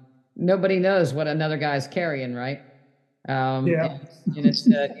 nobody knows what another guy's carrying, right? Yeah. And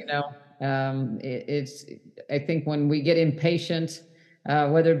it's I think when we get impatient,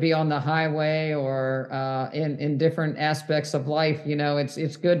 whether it be on the highway or in different aspects of life,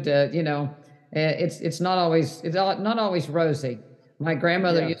 it's good to, it's not always rosy. My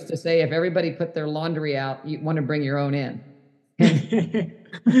grandmother Yeah. used to say, if everybody put their laundry out, you want to bring your own in.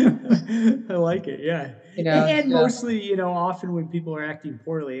 I like it. Yeah. And So- mostly, often when people are acting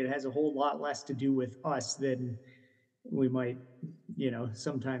poorly, it has a whole lot less to do with us than we might,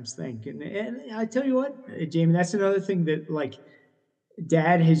 sometimes think. And I tell you what, Jamie, that's another thing that, like,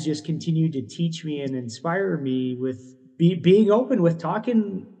 Dad has just continued to teach me and inspire me with being open with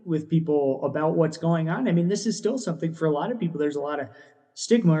talking with people about what's going on. I mean, this is still something for a lot of people. There's a lot of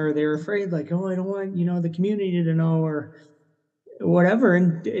stigma, or they're afraid, like, oh, I don't want, the community to know, or whatever.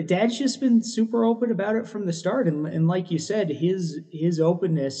 And Dad's just been super open about it from the start. And like you said, his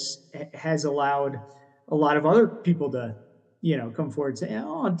openness has allowed a lot of other people to, come forward and say,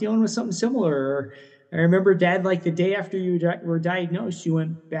 oh, I'm dealing with something similar. Or I remember, Dad, like the day after you were diagnosed, you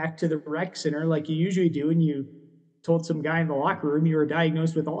went back to the rec center like you usually do, and you told some guy in the locker room you were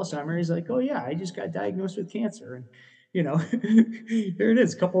diagnosed with Alzheimer's. He's like, oh yeah, I just got diagnosed with cancer. And there it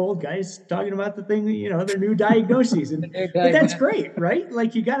is, a couple old guys talking about the thing, their new diagnoses. And but that's great, right?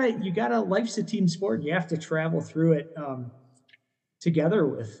 Like you gotta life's a team sport, and you have to travel through it together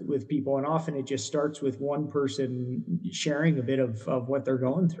with people. And often it just starts with one person sharing a bit of what they're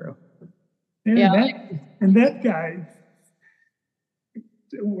going through. And that guy,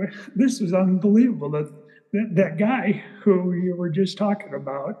 this was unbelievable. That guy who you were just talking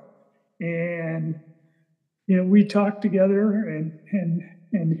about, and we talked together, and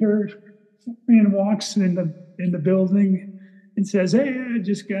here man walks in the building and says, "Hey, I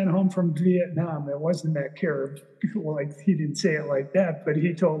just got home from Vietnam." It wasn't that like he didn't say it like that, but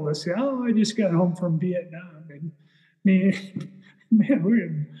he told us, "Oh, I just got home from Vietnam." And man, we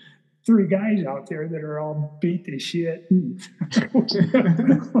have 3 guys out there that are all beat to shit.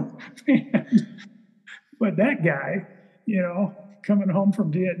 But that guy, coming home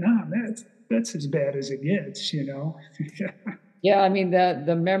from Vietnam, that's as bad as it gets, Yeah, I mean,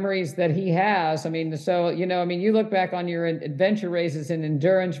 the memories that he has, I mean, so, you look back on your adventure races and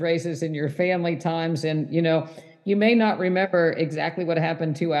endurance races and your family times, and, you may not remember exactly what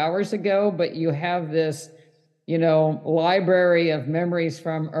happened 2 hours ago, but you have this, library of memories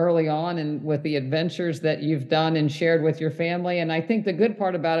from early on, and with the adventures that you've done and shared with your family. And I think the good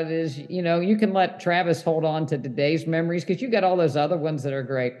part about it is, you can let Travis hold on to today's memories, because you got all those other ones that are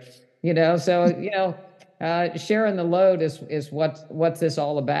great, so, sharing the load is what's this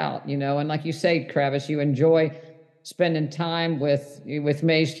all about, and like you say, Travis, you enjoy spending time with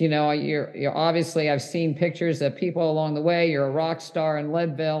Mace. You're obviously, I've seen pictures of people along the way. You're a rock star in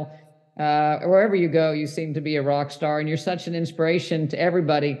Leadville. Wherever you go, you seem to be a rock star, and you're such an inspiration to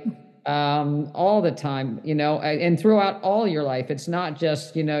everybody, all the time, and throughout all your life. It's not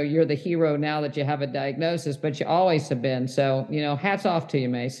just, you're the hero now that you have a diagnosis, but you always have been. So, hats off to you,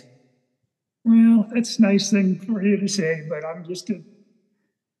 Mace. Well, that's a nice thing for you to say, but I'm just an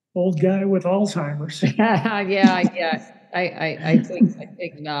old guy with Alzheimer's. Yeah. I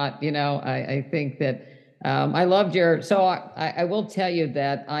think not. I think that I loved so I will tell you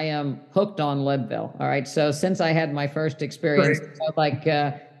that I am hooked on Leadville. All right. So since I had my first experience, like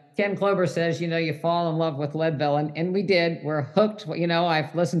Ken Klober says, you fall in love with Leadville, and we did. We're hooked.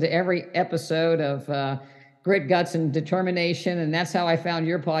 I've listened to every episode of Grit, Guts, and Determination, and that's how I found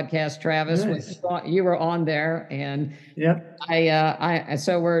your podcast, Travis. Nice. You were on there, and yep.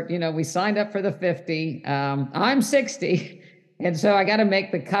 So we signed up for the 50. I'm 60, and so I got to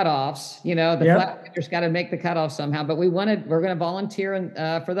make the cutoffs. The Flatlanders got to make the cutoffs somehow. But we're going to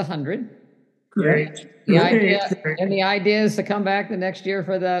volunteer for the 100. Great. The idea is to come back the next year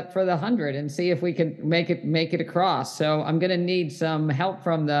for the 100 and see if we can make it across. So I'm going to need some help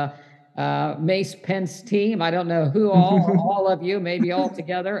from the Mace Pence team. I don't know who all of you, maybe all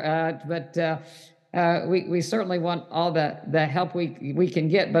together, but we certainly want all the help we can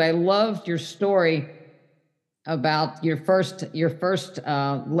get. But I loved your story about your first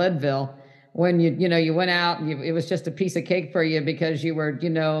Leadville, when you went out, and it was just a piece of cake for you, because you were,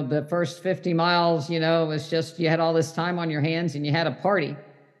 the first 50 miles, it was just, you had all this time on your hands, and you had a party,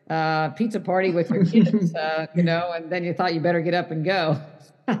 pizza party with your kids, and then you thought you better get up and go.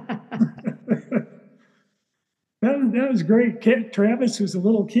 That was great. Travis was a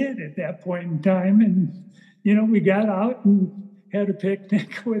little kid at that point in time, and we got out and had a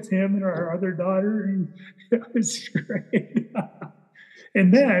picnic with him and our other daughter, and it was great.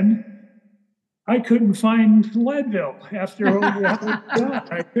 And then I couldn't find Leadville after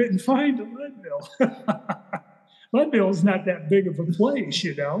I couldn't find Leadville. Leadville's not that big of a place,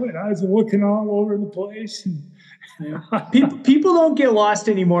 and I was looking all over the place. People don't get lost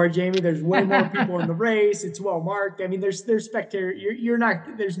anymore, Jami. There's way more people in the race. It's well marked. I mean, there's spectator. You're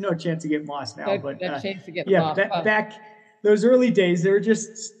not. There's no chance of getting lost now. No chance to get lost. Back those early days, there were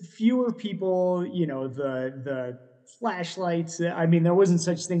just fewer people. The flashlights. I mean, there wasn't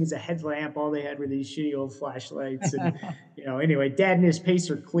such thing as a headlamp. All they had were these shitty old flashlights. And anyway, Dad and his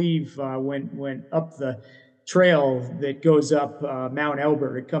pacer Cleve went up the trail that goes up Mount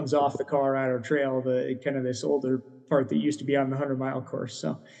Elbert. It comes off the Colorado Trail, the kind of this older part that used to be on the 100-mile course.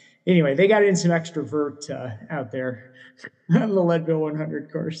 So anyway, they got in some extra vert out there on the Leadville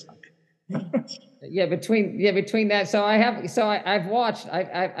 100 course. Between that, I've watched,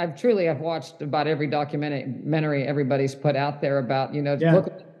 I've watched about every documentary everybody's put out there about,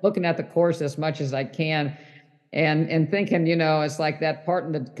 looking at the course as much as I can, and thinking, it's like that part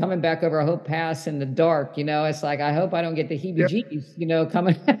in the coming back over Hope Pass in the dark, it's like, I hope I don't get the heebie-jeebies,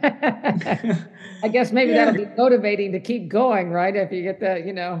 coming. I guess maybe that'll be motivating to keep going, right? If you get that,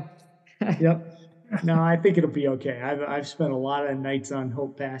 Yep. No, I think it'll be okay. I've spent a lot of nights on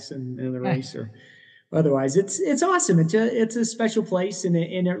Hope Pass in the race, or otherwise. It's awesome. It's a special place, and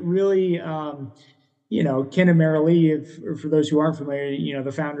it really, Ken and Marilee, for those who aren't familiar,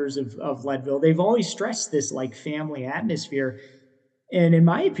 the founders of Leadville, they've always stressed this like family atmosphere. And in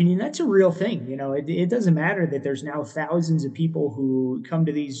my opinion, that's a real thing. It doesn't matter that there's now thousands of people who come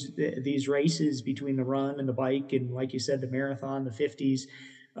to these races between the run and the bike, and like you said, the marathon, the 50s.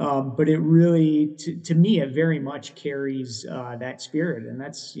 But it really, to me, it very much carries that spirit, and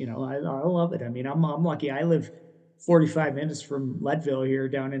that's I love it. I mean, I'm lucky. I live 45 minutes from Leadville here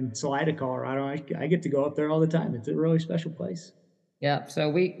down in Salida, Colorado. I get to go up there all the time. It's a really special place. Yeah, so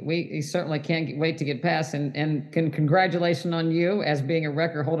we certainly can't wait to get past, and congratulations on you as being a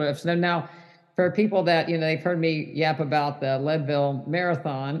record holder. So now, for people that they've heard me yap about the Leadville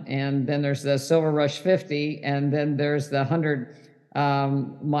Marathon, and then there's the Silver Rush 50, and then there's the 100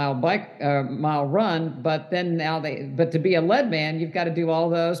 mile run. But then but to be a lead man, you've got to do all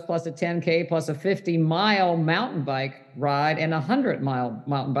those plus a 10K plus a 50-mile mountain bike ride and a 100-mile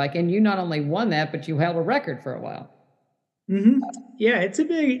mountain bike, and you not only won that, but you held a record for a while. Mm-hmm. Yeah, it's a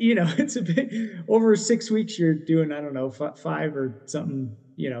big, over 6 weeks you're doing, I don't know, 5 or something,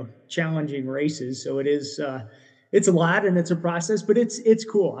 challenging races. So it is, it's a lot, and it's a process, but it's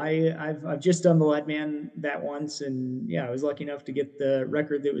cool. I've just done the Leadman that once, and I was lucky enough to get the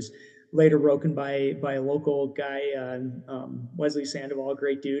record that was later broken by a local guy, Wesley Sandoval,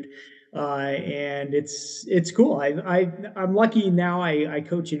 great dude. And it's cool. I'm lucky now. I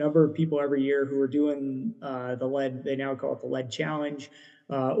coach a number of people every year who are doing the lead. They now call it the Lead Challenge,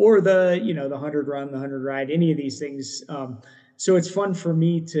 or the 100 run, the 100 ride, any of these things. So it's fun for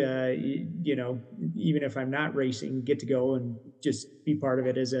me to even if I'm not racing, get to go and just be part of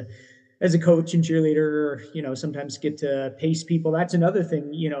it as a coach and cheerleader, or sometimes get to pace people. That's another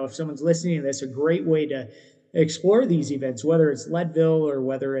thing. If someone's listening, that's a great way to explore these events, whether it's Leadville or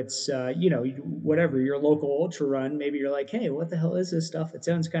whether it's whatever your local ultra run. Maybe you're like, hey, what the hell is this stuff? It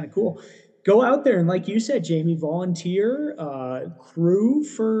sounds kind of cool. Go out there and, like you said, Jami, volunteer, crew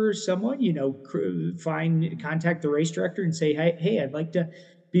for someone. Contact the race director and say, hey, I'd like to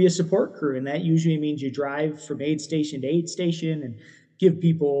be a support crew, and that usually means you drive from aid station to aid station and give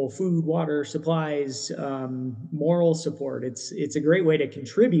people food, water, supplies, moral support. It's a great way to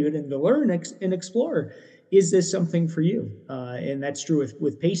contribute and to learn and explore. Is this something for you? And that's true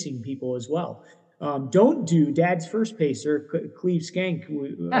with pacing people as well. Don't do Dad's first pacer, Cleve Skank.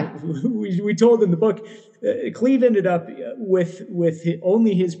 We told in the book, Cleve ended up with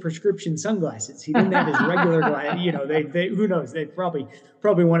only his prescription sunglasses. He didn't have his regular glasses. They who knows? They probably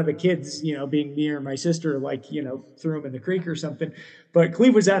one of the kids, being me or my sister, threw him in the creek or something. But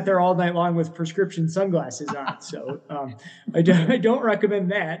Cleve was out there all night long with prescription sunglasses on. So I don't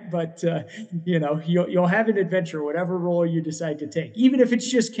recommend that. But you'll have an adventure, whatever role you decide to take, even if it's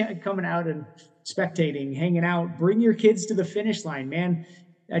just coming out and spectating, hanging out. Bring your kids to the finish line, man.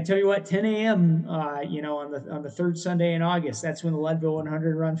 I tell you what, 10 a.m. On the third Sunday in August, that's when the Leadville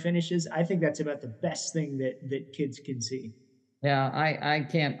 100 run finishes. I think that's about the best thing that kids can see. Yeah, I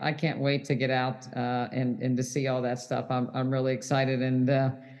can't wait to get out and to see all that stuff. I'm really excited, and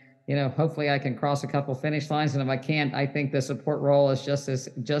hopefully I can cross a couple finish lines. And if I can't, I think the support role is just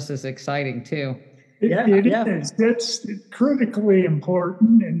as exciting too. It is. It's critically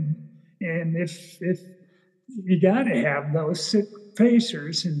important, and if you got to have those sick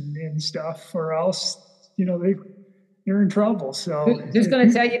pacers and stuff, or else you're in trouble. So just going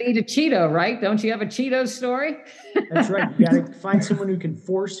to tell you to eat a Cheeto, right? Don't you have a Cheetos story? That's right. You got to find someone who can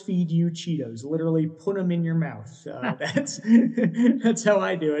force feed you Cheetos. Literally put them in your mouth. That's how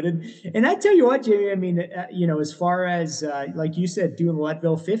I do it. And I tell you what, Jami. I mean, as far as like you said, doing the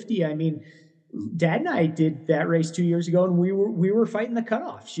Leadville 50. I mean, Dad and I did that race 2 years ago, and we were fighting the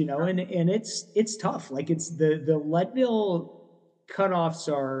cutoffs, and it's tough. Like, it's the Leadville cutoffs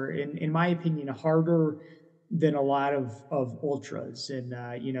are, in my opinion, harder than a lot of ultras. And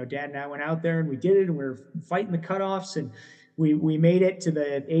Dad and I went out there and we did it, and we were fighting the cutoffs, and we made it to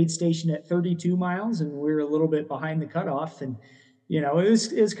the aid station at 32 miles, and we were a little bit behind the cutoff, and it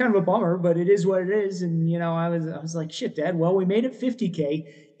was kind of a bummer, but it is what it is. And I was like, shit, Dad. Well, we made it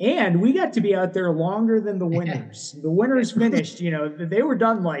 50K. And we got to be out there longer than the winners. The winners finished, they were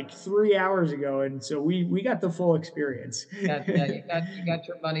done like 3 hours ago. And so we got the full experience. Yeah, you got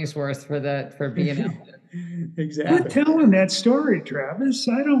your money's worth for being out there. Exactly. Quit telling that story, Travis.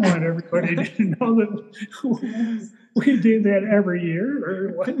 I don't want everybody to know that we do that every year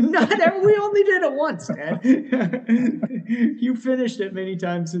or what. We only did it once, Dad. You finished it many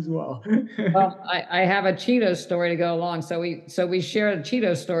times as well. Well, I have a Cheetos story to go along. So we share a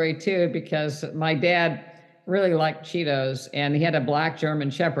Cheetos story too, because my dad really liked Cheetos, and he had a black German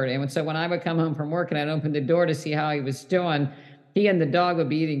Shepherd. And so when I would come home from work and I'd open the door to see how he was doing, he and the dog would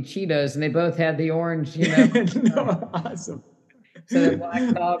be eating Cheetos, and they both had the orange, No, awesome. So the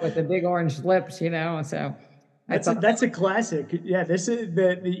black dog with the big orange lips, so. That's a classic. Yeah, this is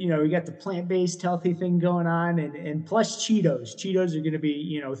we got the plant-based healthy thing going on, and plus Cheetos. Cheetos are going to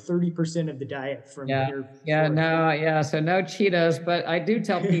be 30% of the diet from here. So no Cheetos, but I do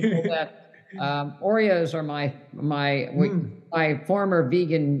tell people that Oreos are my former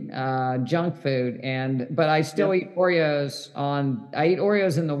vegan junk food, but I still eat Oreos I eat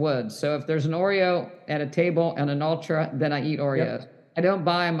Oreos in the woods. So if there's an Oreo at a table and an Ultra, then I eat Oreos. Yep. I don't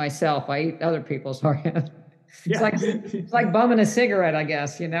buy them myself. I eat other people's Oreos. It's like bumming a cigarette, I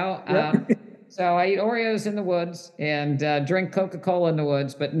guess, Yep. So I eat Oreos in the woods and drink Coca-Cola in the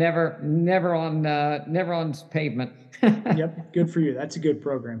woods, but never on pavement. Yep, good for you. That's a good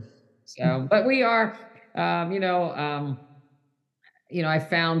program. So, but we are, I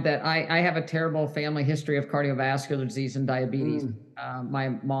found that I have a terrible family history of cardiovascular disease and diabetes. My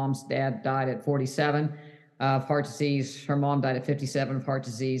mom's dad died at 47 of heart disease. Her mom died at 57 of heart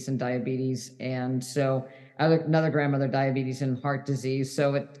disease and diabetes. And so another grandmother, diabetes and heart disease.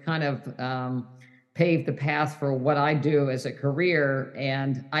 So it kind of paved the path for what I do as a career.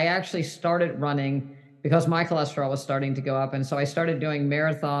 And I actually started running because my cholesterol was starting to go up. And so I started doing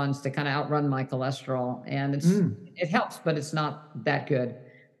marathons to kind of outrun my cholesterol. And it helps, but it's not that good.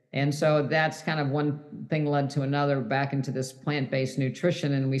 And so that's kind of one thing led to another back into this plant-based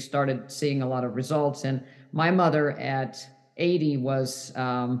nutrition. And we started seeing a lot of results. And my mother at 80 was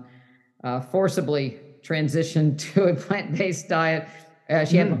forcibly transitioned to a plant-based diet.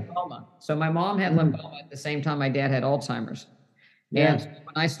 She had lymphoma. So my mom had lymphoma at the same time my dad had Alzheimer's. Yeah. And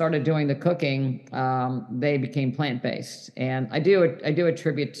when I started doing the cooking, they became plant-based. And I do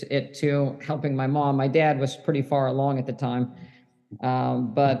attribute it to helping my mom. My dad was pretty far along at the time.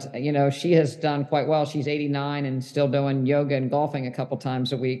 But she has done quite well. She's 89 and still doing yoga and golfing a couple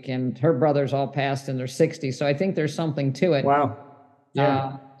times a week. And her brothers all passed in their 60s. So I think there's something to it. Wow.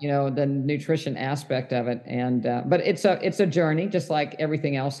 Yeah. The nutrition aspect of it. And, but it's a journey, just like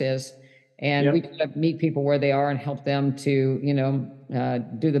everything else is. And we try to meet people where they are and help them to,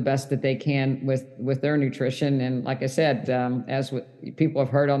 do the best that they can with their nutrition. And like I said, as people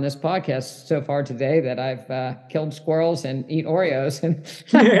have heard on this podcast so far today, that I've killed squirrels and eat Oreos. And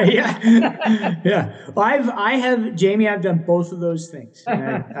yeah. Well, Jami, I've done both of those things.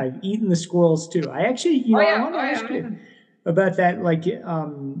 And I've eaten the squirrels too. I actually, I want to ask you about that, like,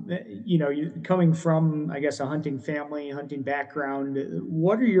 you're coming from, I guess, a hunting family, hunting background.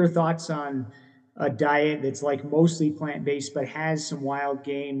 What are your thoughts on a diet that's like mostly plant-based, but has some wild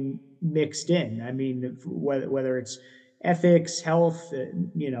game mixed in? I mean, whether it's ethics, health,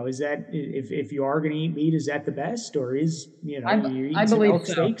 is that, if you are going to eat meat, is that the best? Or is, you're eating some elk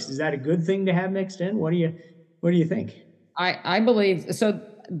steaks, is that a good thing to have mixed in? What do you think? I believe so.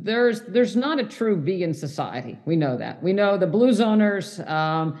 There's not a true vegan society. We know that. We know the blue zoners,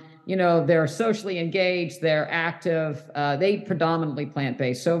 they're socially engaged, they're active, they eat predominantly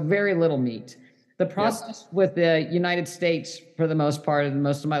plant-based, so very little meat. The process with the United States, for the most part, and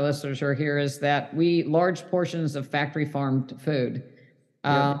most of my listeners are here, is that we eat large portions of factory farmed food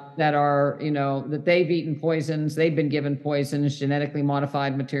that are, that they've eaten poisons, they've been given poisons, genetically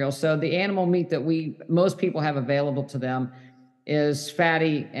modified materials. So the animal meat that most people have available to them is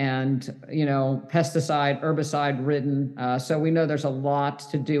fatty and, pesticide, herbicide ridden. So we know there's a lot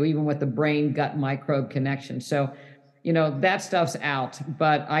to do, even with the brain gut microbe connection. So, that stuff's out.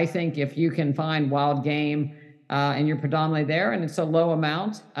 But I think if you can find wild game and you're predominantly there and it's a low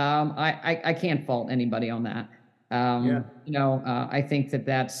amount, I can't fault anybody on that. I think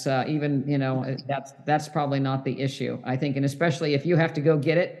that's even, that's probably not the issue. I think, and especially if you have to go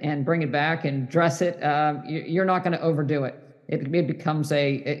get it and bring it back and dress it, you're not going to overdo it. It becomes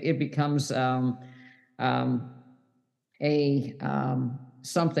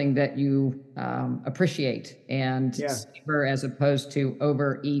something that you appreciate and savor, as opposed to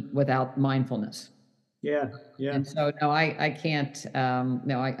overeat without mindfulness. Yeah. And so I can't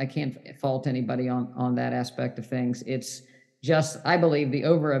fault anybody on that aspect of things. It's just, I believe, the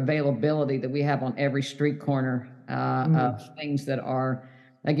over availability that we have on every street corner of things that are,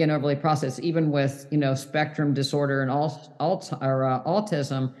 again, overly processed, even with, spectrum disorder and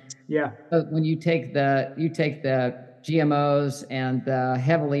autism. Yeah. But when you take the GMOs and the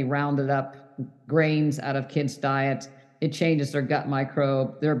heavily rounded up grains out of kids' diet, it changes their gut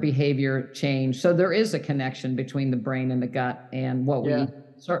microbe, their behavior change. So there is a connection between the brain and the gut and what we eat,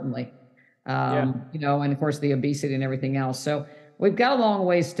 certainly. And of course the obesity and everything else. So we've got a long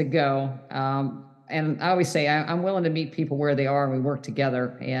ways to go. And I always say I'm willing to meet people where they are, and we work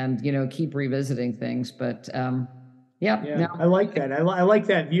together and, keep revisiting things. But I like that. I like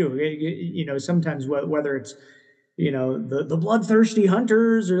that view. Sometimes whether it's, the bloodthirsty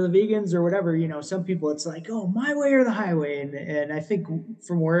hunters or the vegans or whatever, some people, it's like, oh, my way or the highway. And I think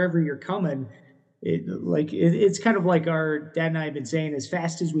from wherever you're coming, it's kind of like our dad and I have been saying, as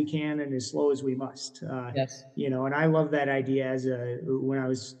fast as we can and as slow as we must. Yes. And I love that idea when I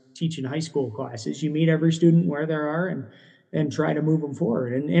was teaching high school classes, you meet every student where they are and try to move them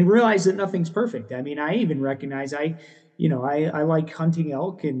forward and realize that nothing's perfect. I mean, I even recognize I like hunting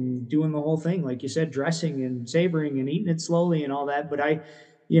elk and doing the whole thing, like you said, dressing and savoring and eating it slowly and all that. But I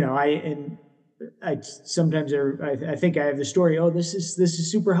sometimes I think I have the story. Oh, this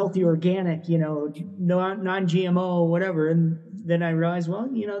is super healthy, organic, no non-GMO, whatever. And then I realize, well,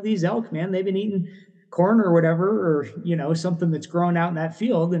 these elk, man, they've been eating corn or whatever, or something that's grown out in that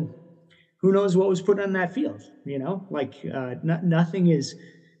field, and who knows what was put on that field.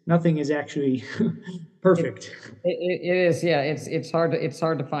 Nothing is actually perfect. It is, yeah. It's hard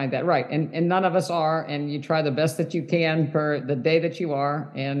to find that, right? And none of us are. And you try the best that you can for the day that you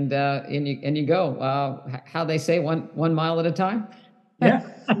are, and you go. How they say, one mile at a time. Yeah,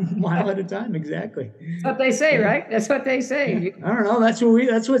 mile at a time, exactly. That's what they say, right? That's what they say. I don't know. That's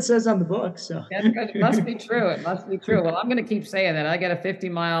what it says on the book. So it must be true. It must be true. Well, I'm going to keep saying that. I got a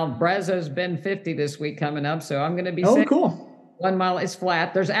 50-mile Brazos Bend 50 this week coming up, so I'm going to be saying cool. 1 mile is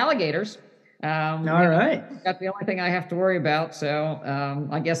flat. There's alligators. All right. That's the only thing I have to worry about. So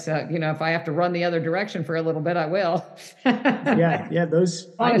I guess, if I have to run the other direction for a little bit, I will. Yeah.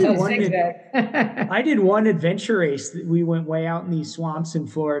 Those. I did one adventure race. We went way out in these swamps in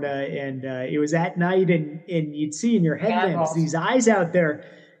Florida, and it was at night, and you'd see in your headlamps these eyes out there,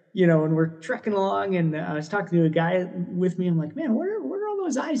 and we're trekking along, and I was talking to a guy with me. I'm like, man, what are all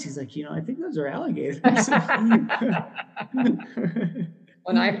those eyes? He's like, I think those are alligators.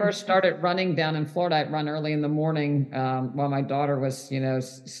 When I first started running down in Florida, I'd run early in the morning while my daughter was,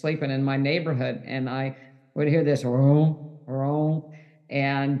 sleeping in my neighborhood, and I would hear this roll,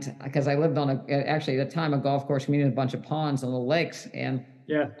 and because I lived on actually at the time a golf course community, a bunch of ponds and little lakes, and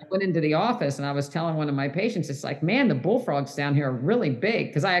I went into the office and I was telling one of my patients, it's like, man, the bullfrogs down here are really big,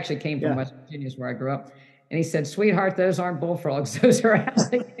 because I actually came from West Virginia, is where I grew up. And he said, sweetheart, those aren't bullfrogs. Those are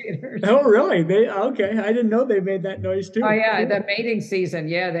alligators. Oh, really? Okay. I didn't know they made that noise too. Oh, yeah. The mating season.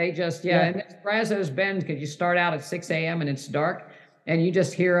 Yeah. They just, And it's Brazos Bend, because you start out at 6 a.m. and it's dark, and you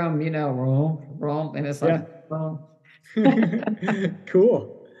just hear them, roll. And it's like,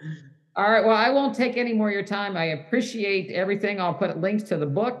 Cool. All right. Well, I won't take any more of your time. I appreciate everything. I'll put links to the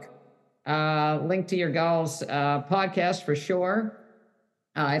book, link to your gals' podcast for sure.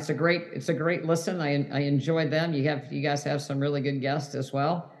 It's a great listen. I enjoyed them. You guys have some really good guests as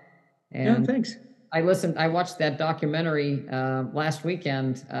well. And thanks. I watched that documentary last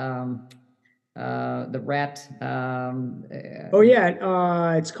weekend. The rat.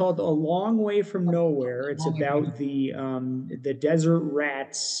 It's called A Long Way from Nowhere. It's about the Desert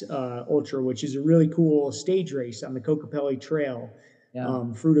Rats Ultra, which is a really cool stage race on the Kokopelli Trail.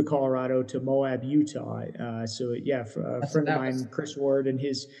 Fruita, Colorado to Moab, Utah. A friend of mine, Chris Ward, and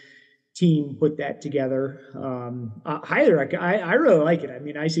his team put that together. Highly recommend. I really like it. I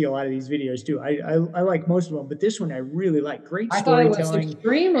mean, I see a lot of these videos too. I like most of them, but this one I really like. Great storytelling. I thought it was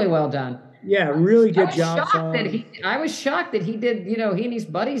extremely well done. Yeah, really good job. I was shocked that he did. He and his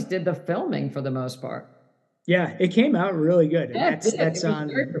buddies did the filming for the most part. Yeah, it came out really good. Yeah, that's on.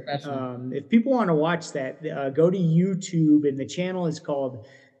 If people want to watch that, go to YouTube, and the channel is called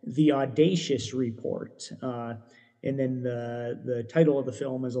The Audacious Report. And then the title of the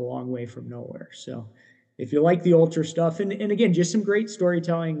film is A Long Way from Nowhere. So if you like the ultra stuff, and again, just some great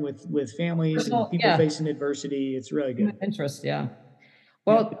storytelling with families and people facing adversity, it's really good. Interest, yeah.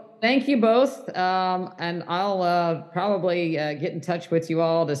 Well, thank you both. And I'll probably get in touch with you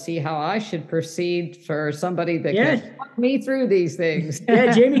all to see how I should proceed for somebody that can walk me through these things.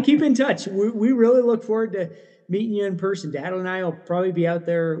 Jami, keep in touch. We really look forward to meeting you in person. Dad and I will probably be out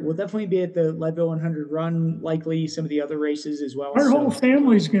there. We'll definitely be at the Leadville 100 run, likely some of the other races as well. Our whole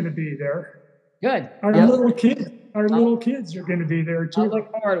family's going to be there. Good. Our Yeah. little kids are going to be there I'll too.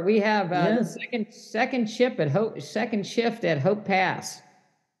 look forward. We have Yeah. the second shift at Hope Pass.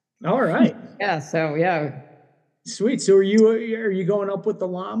 All right. Yeah. So yeah. Sweet. So are you going up with the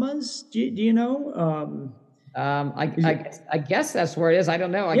llamas? Do you know? I guess that's where it is. I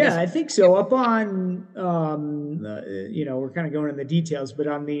don't know. I Yeah, guess I think so. Up on, we're kind of going in the details, but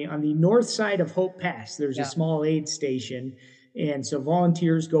on the north side of Hope Pass, there's a Yeah. small aid station, and so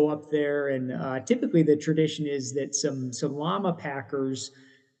volunteers go up there. And typically, the tradition is that some llama packers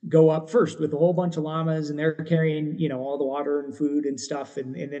go up first with a whole bunch of llamas, and they're carrying all the water and food and stuff,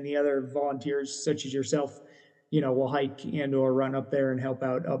 and then the other volunteers, such as yourself, will hike and or run up there and help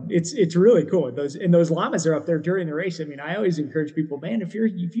out. It's really cool. Those llamas are up there during the race. I mean, I always encourage people, man, if you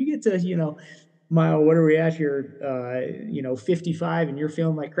get to mile, what are we at here? 55, and you're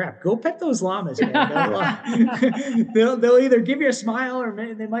feeling like crap, go pet those llamas, man. They'll either give you a smile, or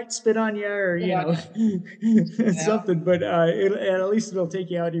they might spit on you, or something. But at least it'll take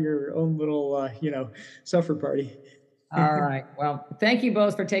you out of your own little suffer party. All right. Well, thank you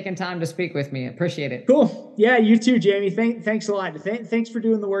both for taking time to speak with me. Appreciate it. Cool. Yeah, you too, Jamie. Thanks a lot. Thanks for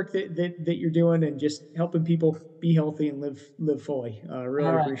doing the work that you're doing, and just helping people be healthy and live fully.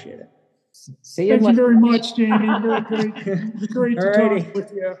 Really appreciate it. See you. Thank you very much, Jamie. Very great to talk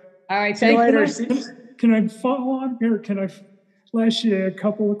with you. All right. See you later. Can I follow on here? Can I flash you a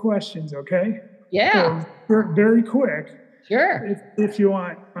couple of questions? Okay. Yeah. So, very quick. Sure. If you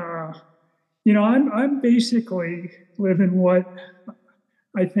want. I'm basically living what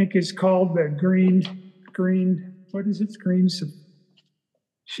I think is called the green. What is it?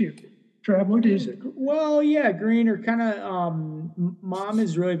 Shoot. Trav, what is it? Well, yeah, green, or kind of. Mom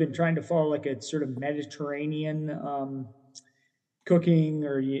has really been trying to follow like a sort of Mediterranean cooking,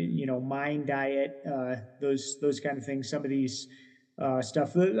 or mind diet, those kind of things. Some of these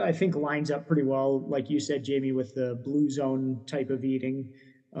stuff that I think lines up pretty well, like you said, Jamie, with the blue zone type of eating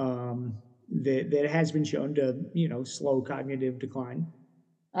that has been shown to slow cognitive decline.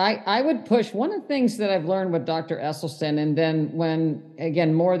 I would push one of the things that I've learned with Dr. Esselstyn, and then when,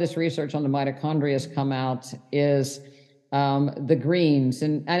 again, more of this research on the mitochondria has come out, is the greens.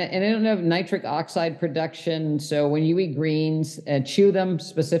 And I don't know, nitric oxide production. So when you eat greens and chew them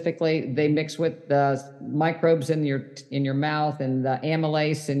specifically, they mix with the microbes in your mouth and the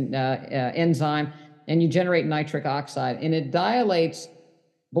amylase and enzyme, and you generate nitric oxide. And it dilates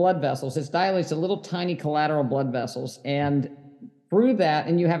blood vessels. It dilates the little tiny collateral blood vessels. And through that,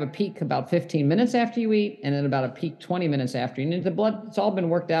 and you have a peak about 15 minutes after you eat, and then about a peak 20 minutes after. And the blood, it's all been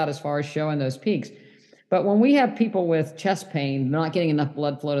worked out as far as showing those peaks. But when we have people with chest pain, not getting enough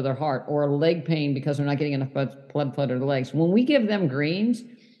blood flow to their heart, or leg pain because they're not getting enough blood flow to their legs, when we give them greens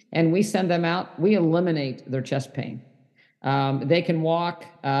and we send them out, we eliminate their chest pain. They can walk.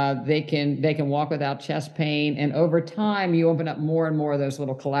 They can walk without chest pain, and over time, you open up more and more of those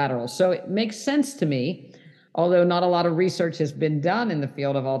little collaterals. So it makes sense to me, although not a lot of research has been done in the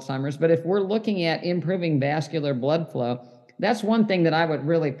field of Alzheimer's. But if we're looking at improving vascular blood flow, that's one thing that I would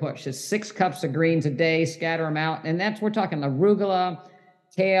really push, is 6 cups of greens a day, scatter them out. And we're talking arugula,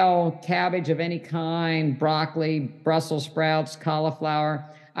 kale, cabbage of any kind, broccoli, Brussels sprouts, cauliflower.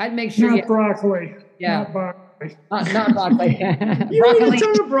 I'd make sure not broccoli. Yeah. Not broccoli. Not broccoli. You eat a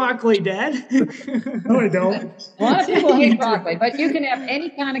ton of broccoli, Dad. No, I don't. A lot of people hate broccoli, but you can have any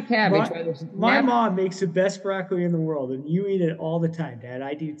kind of cabbage. My mom makes the best broccoli in the world, and you eat it all the time, Dad.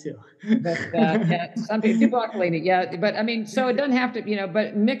 I do too. But some people do broccoli. Yeah, but I mean, so it doesn't have to,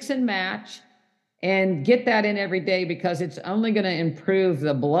 but mix and match, and get that in every day, because it's only going to improve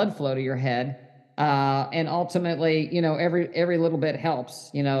the blood flow to your head. And ultimately, every little bit helps,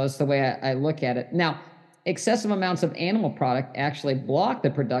 is the way I look at it. Now, excessive amounts of animal product actually block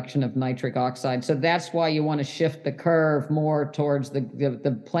the production of nitric oxide. So that's why you want to shift the curve more towards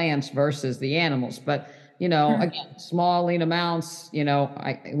the plants versus the animals. But, again, small, lean amounts,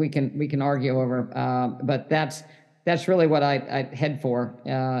 we can argue over, but that's really what I head for,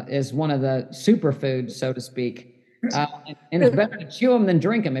 is one of the superfoods, so to speak. And it's better to chew them than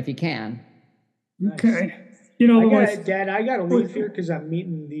drink them if you can. Okay. Dad, I got to leave here because I'm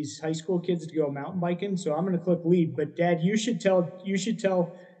meeting these high school kids to go mountain biking. So I'm going to click leave. But Dad, you should tell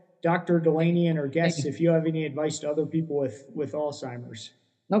Dr. Dulaney and her guests if you have any advice to other people with Alzheimer's.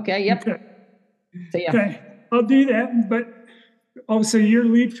 Okay. Yep. Okay. See ya. Okay. I'll do that. But so your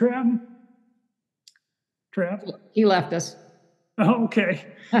leave, Trav? He left us. Oh, okay.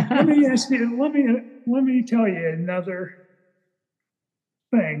 Let me ask you. Let me tell you another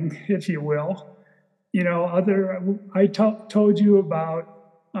thing, if you will. I told you about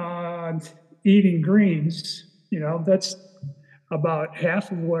eating greens. That's about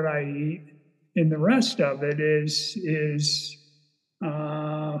half of what I eat. the rest of it is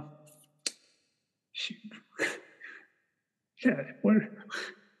shoot. Yeah, what,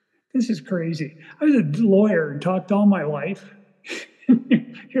 this is crazy. I was a lawyer and talked all my life.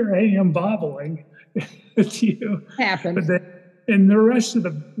 Here I am bobbling with you. Happens. But and the rest of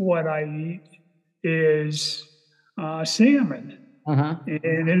what I eat is salmon, Uh-huh.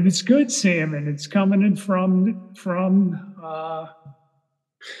 and it's good salmon. It's coming in from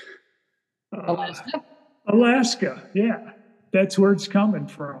Alaska. Alaska. Yeah, that's where it's coming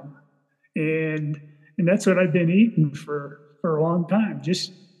from, and that's what I've been eating for a long time.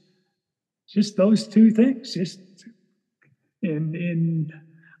 Just those two things. Just and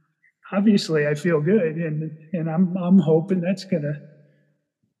obviously I feel good, and I'm hoping that's gonna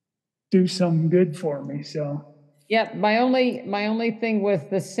do some good for me. So Yeah, my only thing with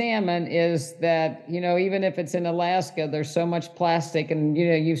the salmon is that, even if it's in Alaska, there's so much plastic, and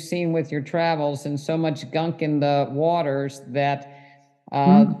you've seen with your travels, and so much gunk in the waters that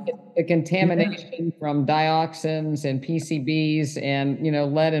the contamination from dioxins and PCBs and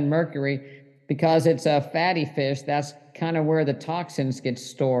lead and mercury, because it's a fatty fish, that's kind of where the toxins get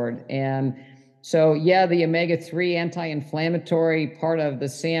stored. And so, yeah, the omega-3 anti-inflammatory part of the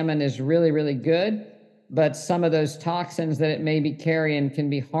salmon is really, really good, but some of those toxins that it may be carrying can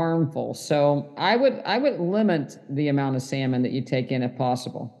be harmful. So I would limit the amount of salmon that you take in if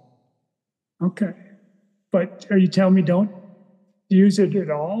possible. okay, but are you telling me don't use it at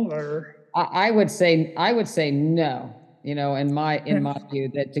all, or I would say no. In my view,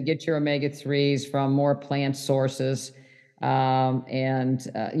 that to get your omega-3s from more plant sources, and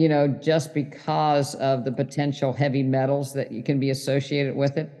just because of the potential heavy metals that you can be associated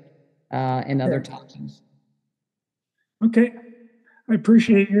with it, and other toxins. okay? I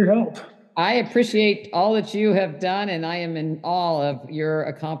appreciate your help. I appreciate all that you have done, and I am in awe of your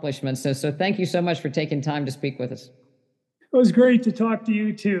accomplishments. So thank you so much for taking time to speak with us. It was great to talk to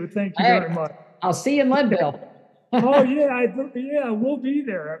you too. Thank you All very right. much. I'll see you in Leadville. Oh yeah, yeah, we'll be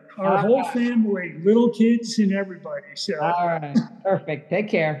there. Our All whole right. family, little kids and everybody. So All right. Perfect. Take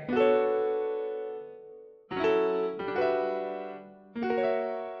care.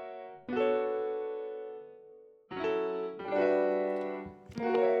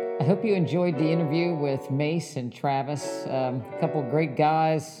 I hope you enjoyed the interview with Mace and Travis. A couple great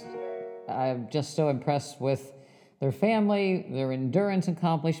guys. I'm just so impressed with their family, their endurance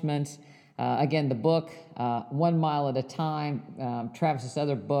accomplishments. Again, the book, 1 Mile at a Time. Travis's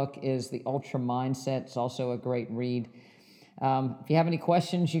other book is The Ultra Mindset. It's also a great read. If you have any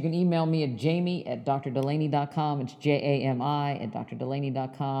questions, you can email me at jami@drdulaney.com. It's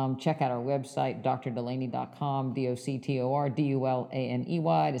JAMI@drdulaney.com. Check out our website, drdulaney.com,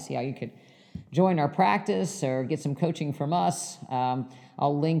 DOCTORDULANEY, to see how you could join our practice or get some coaching from us.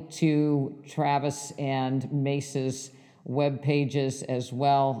 I'll link to Travis and Mace's web pages, as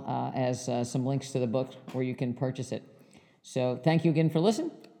well as some links to the book where you can purchase it. So thank you again for listening.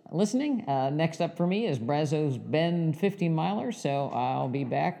 Next up for me is Brazo's Bend 50 miler, so I'll be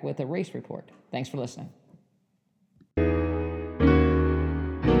back with a race report. Thanks for listening.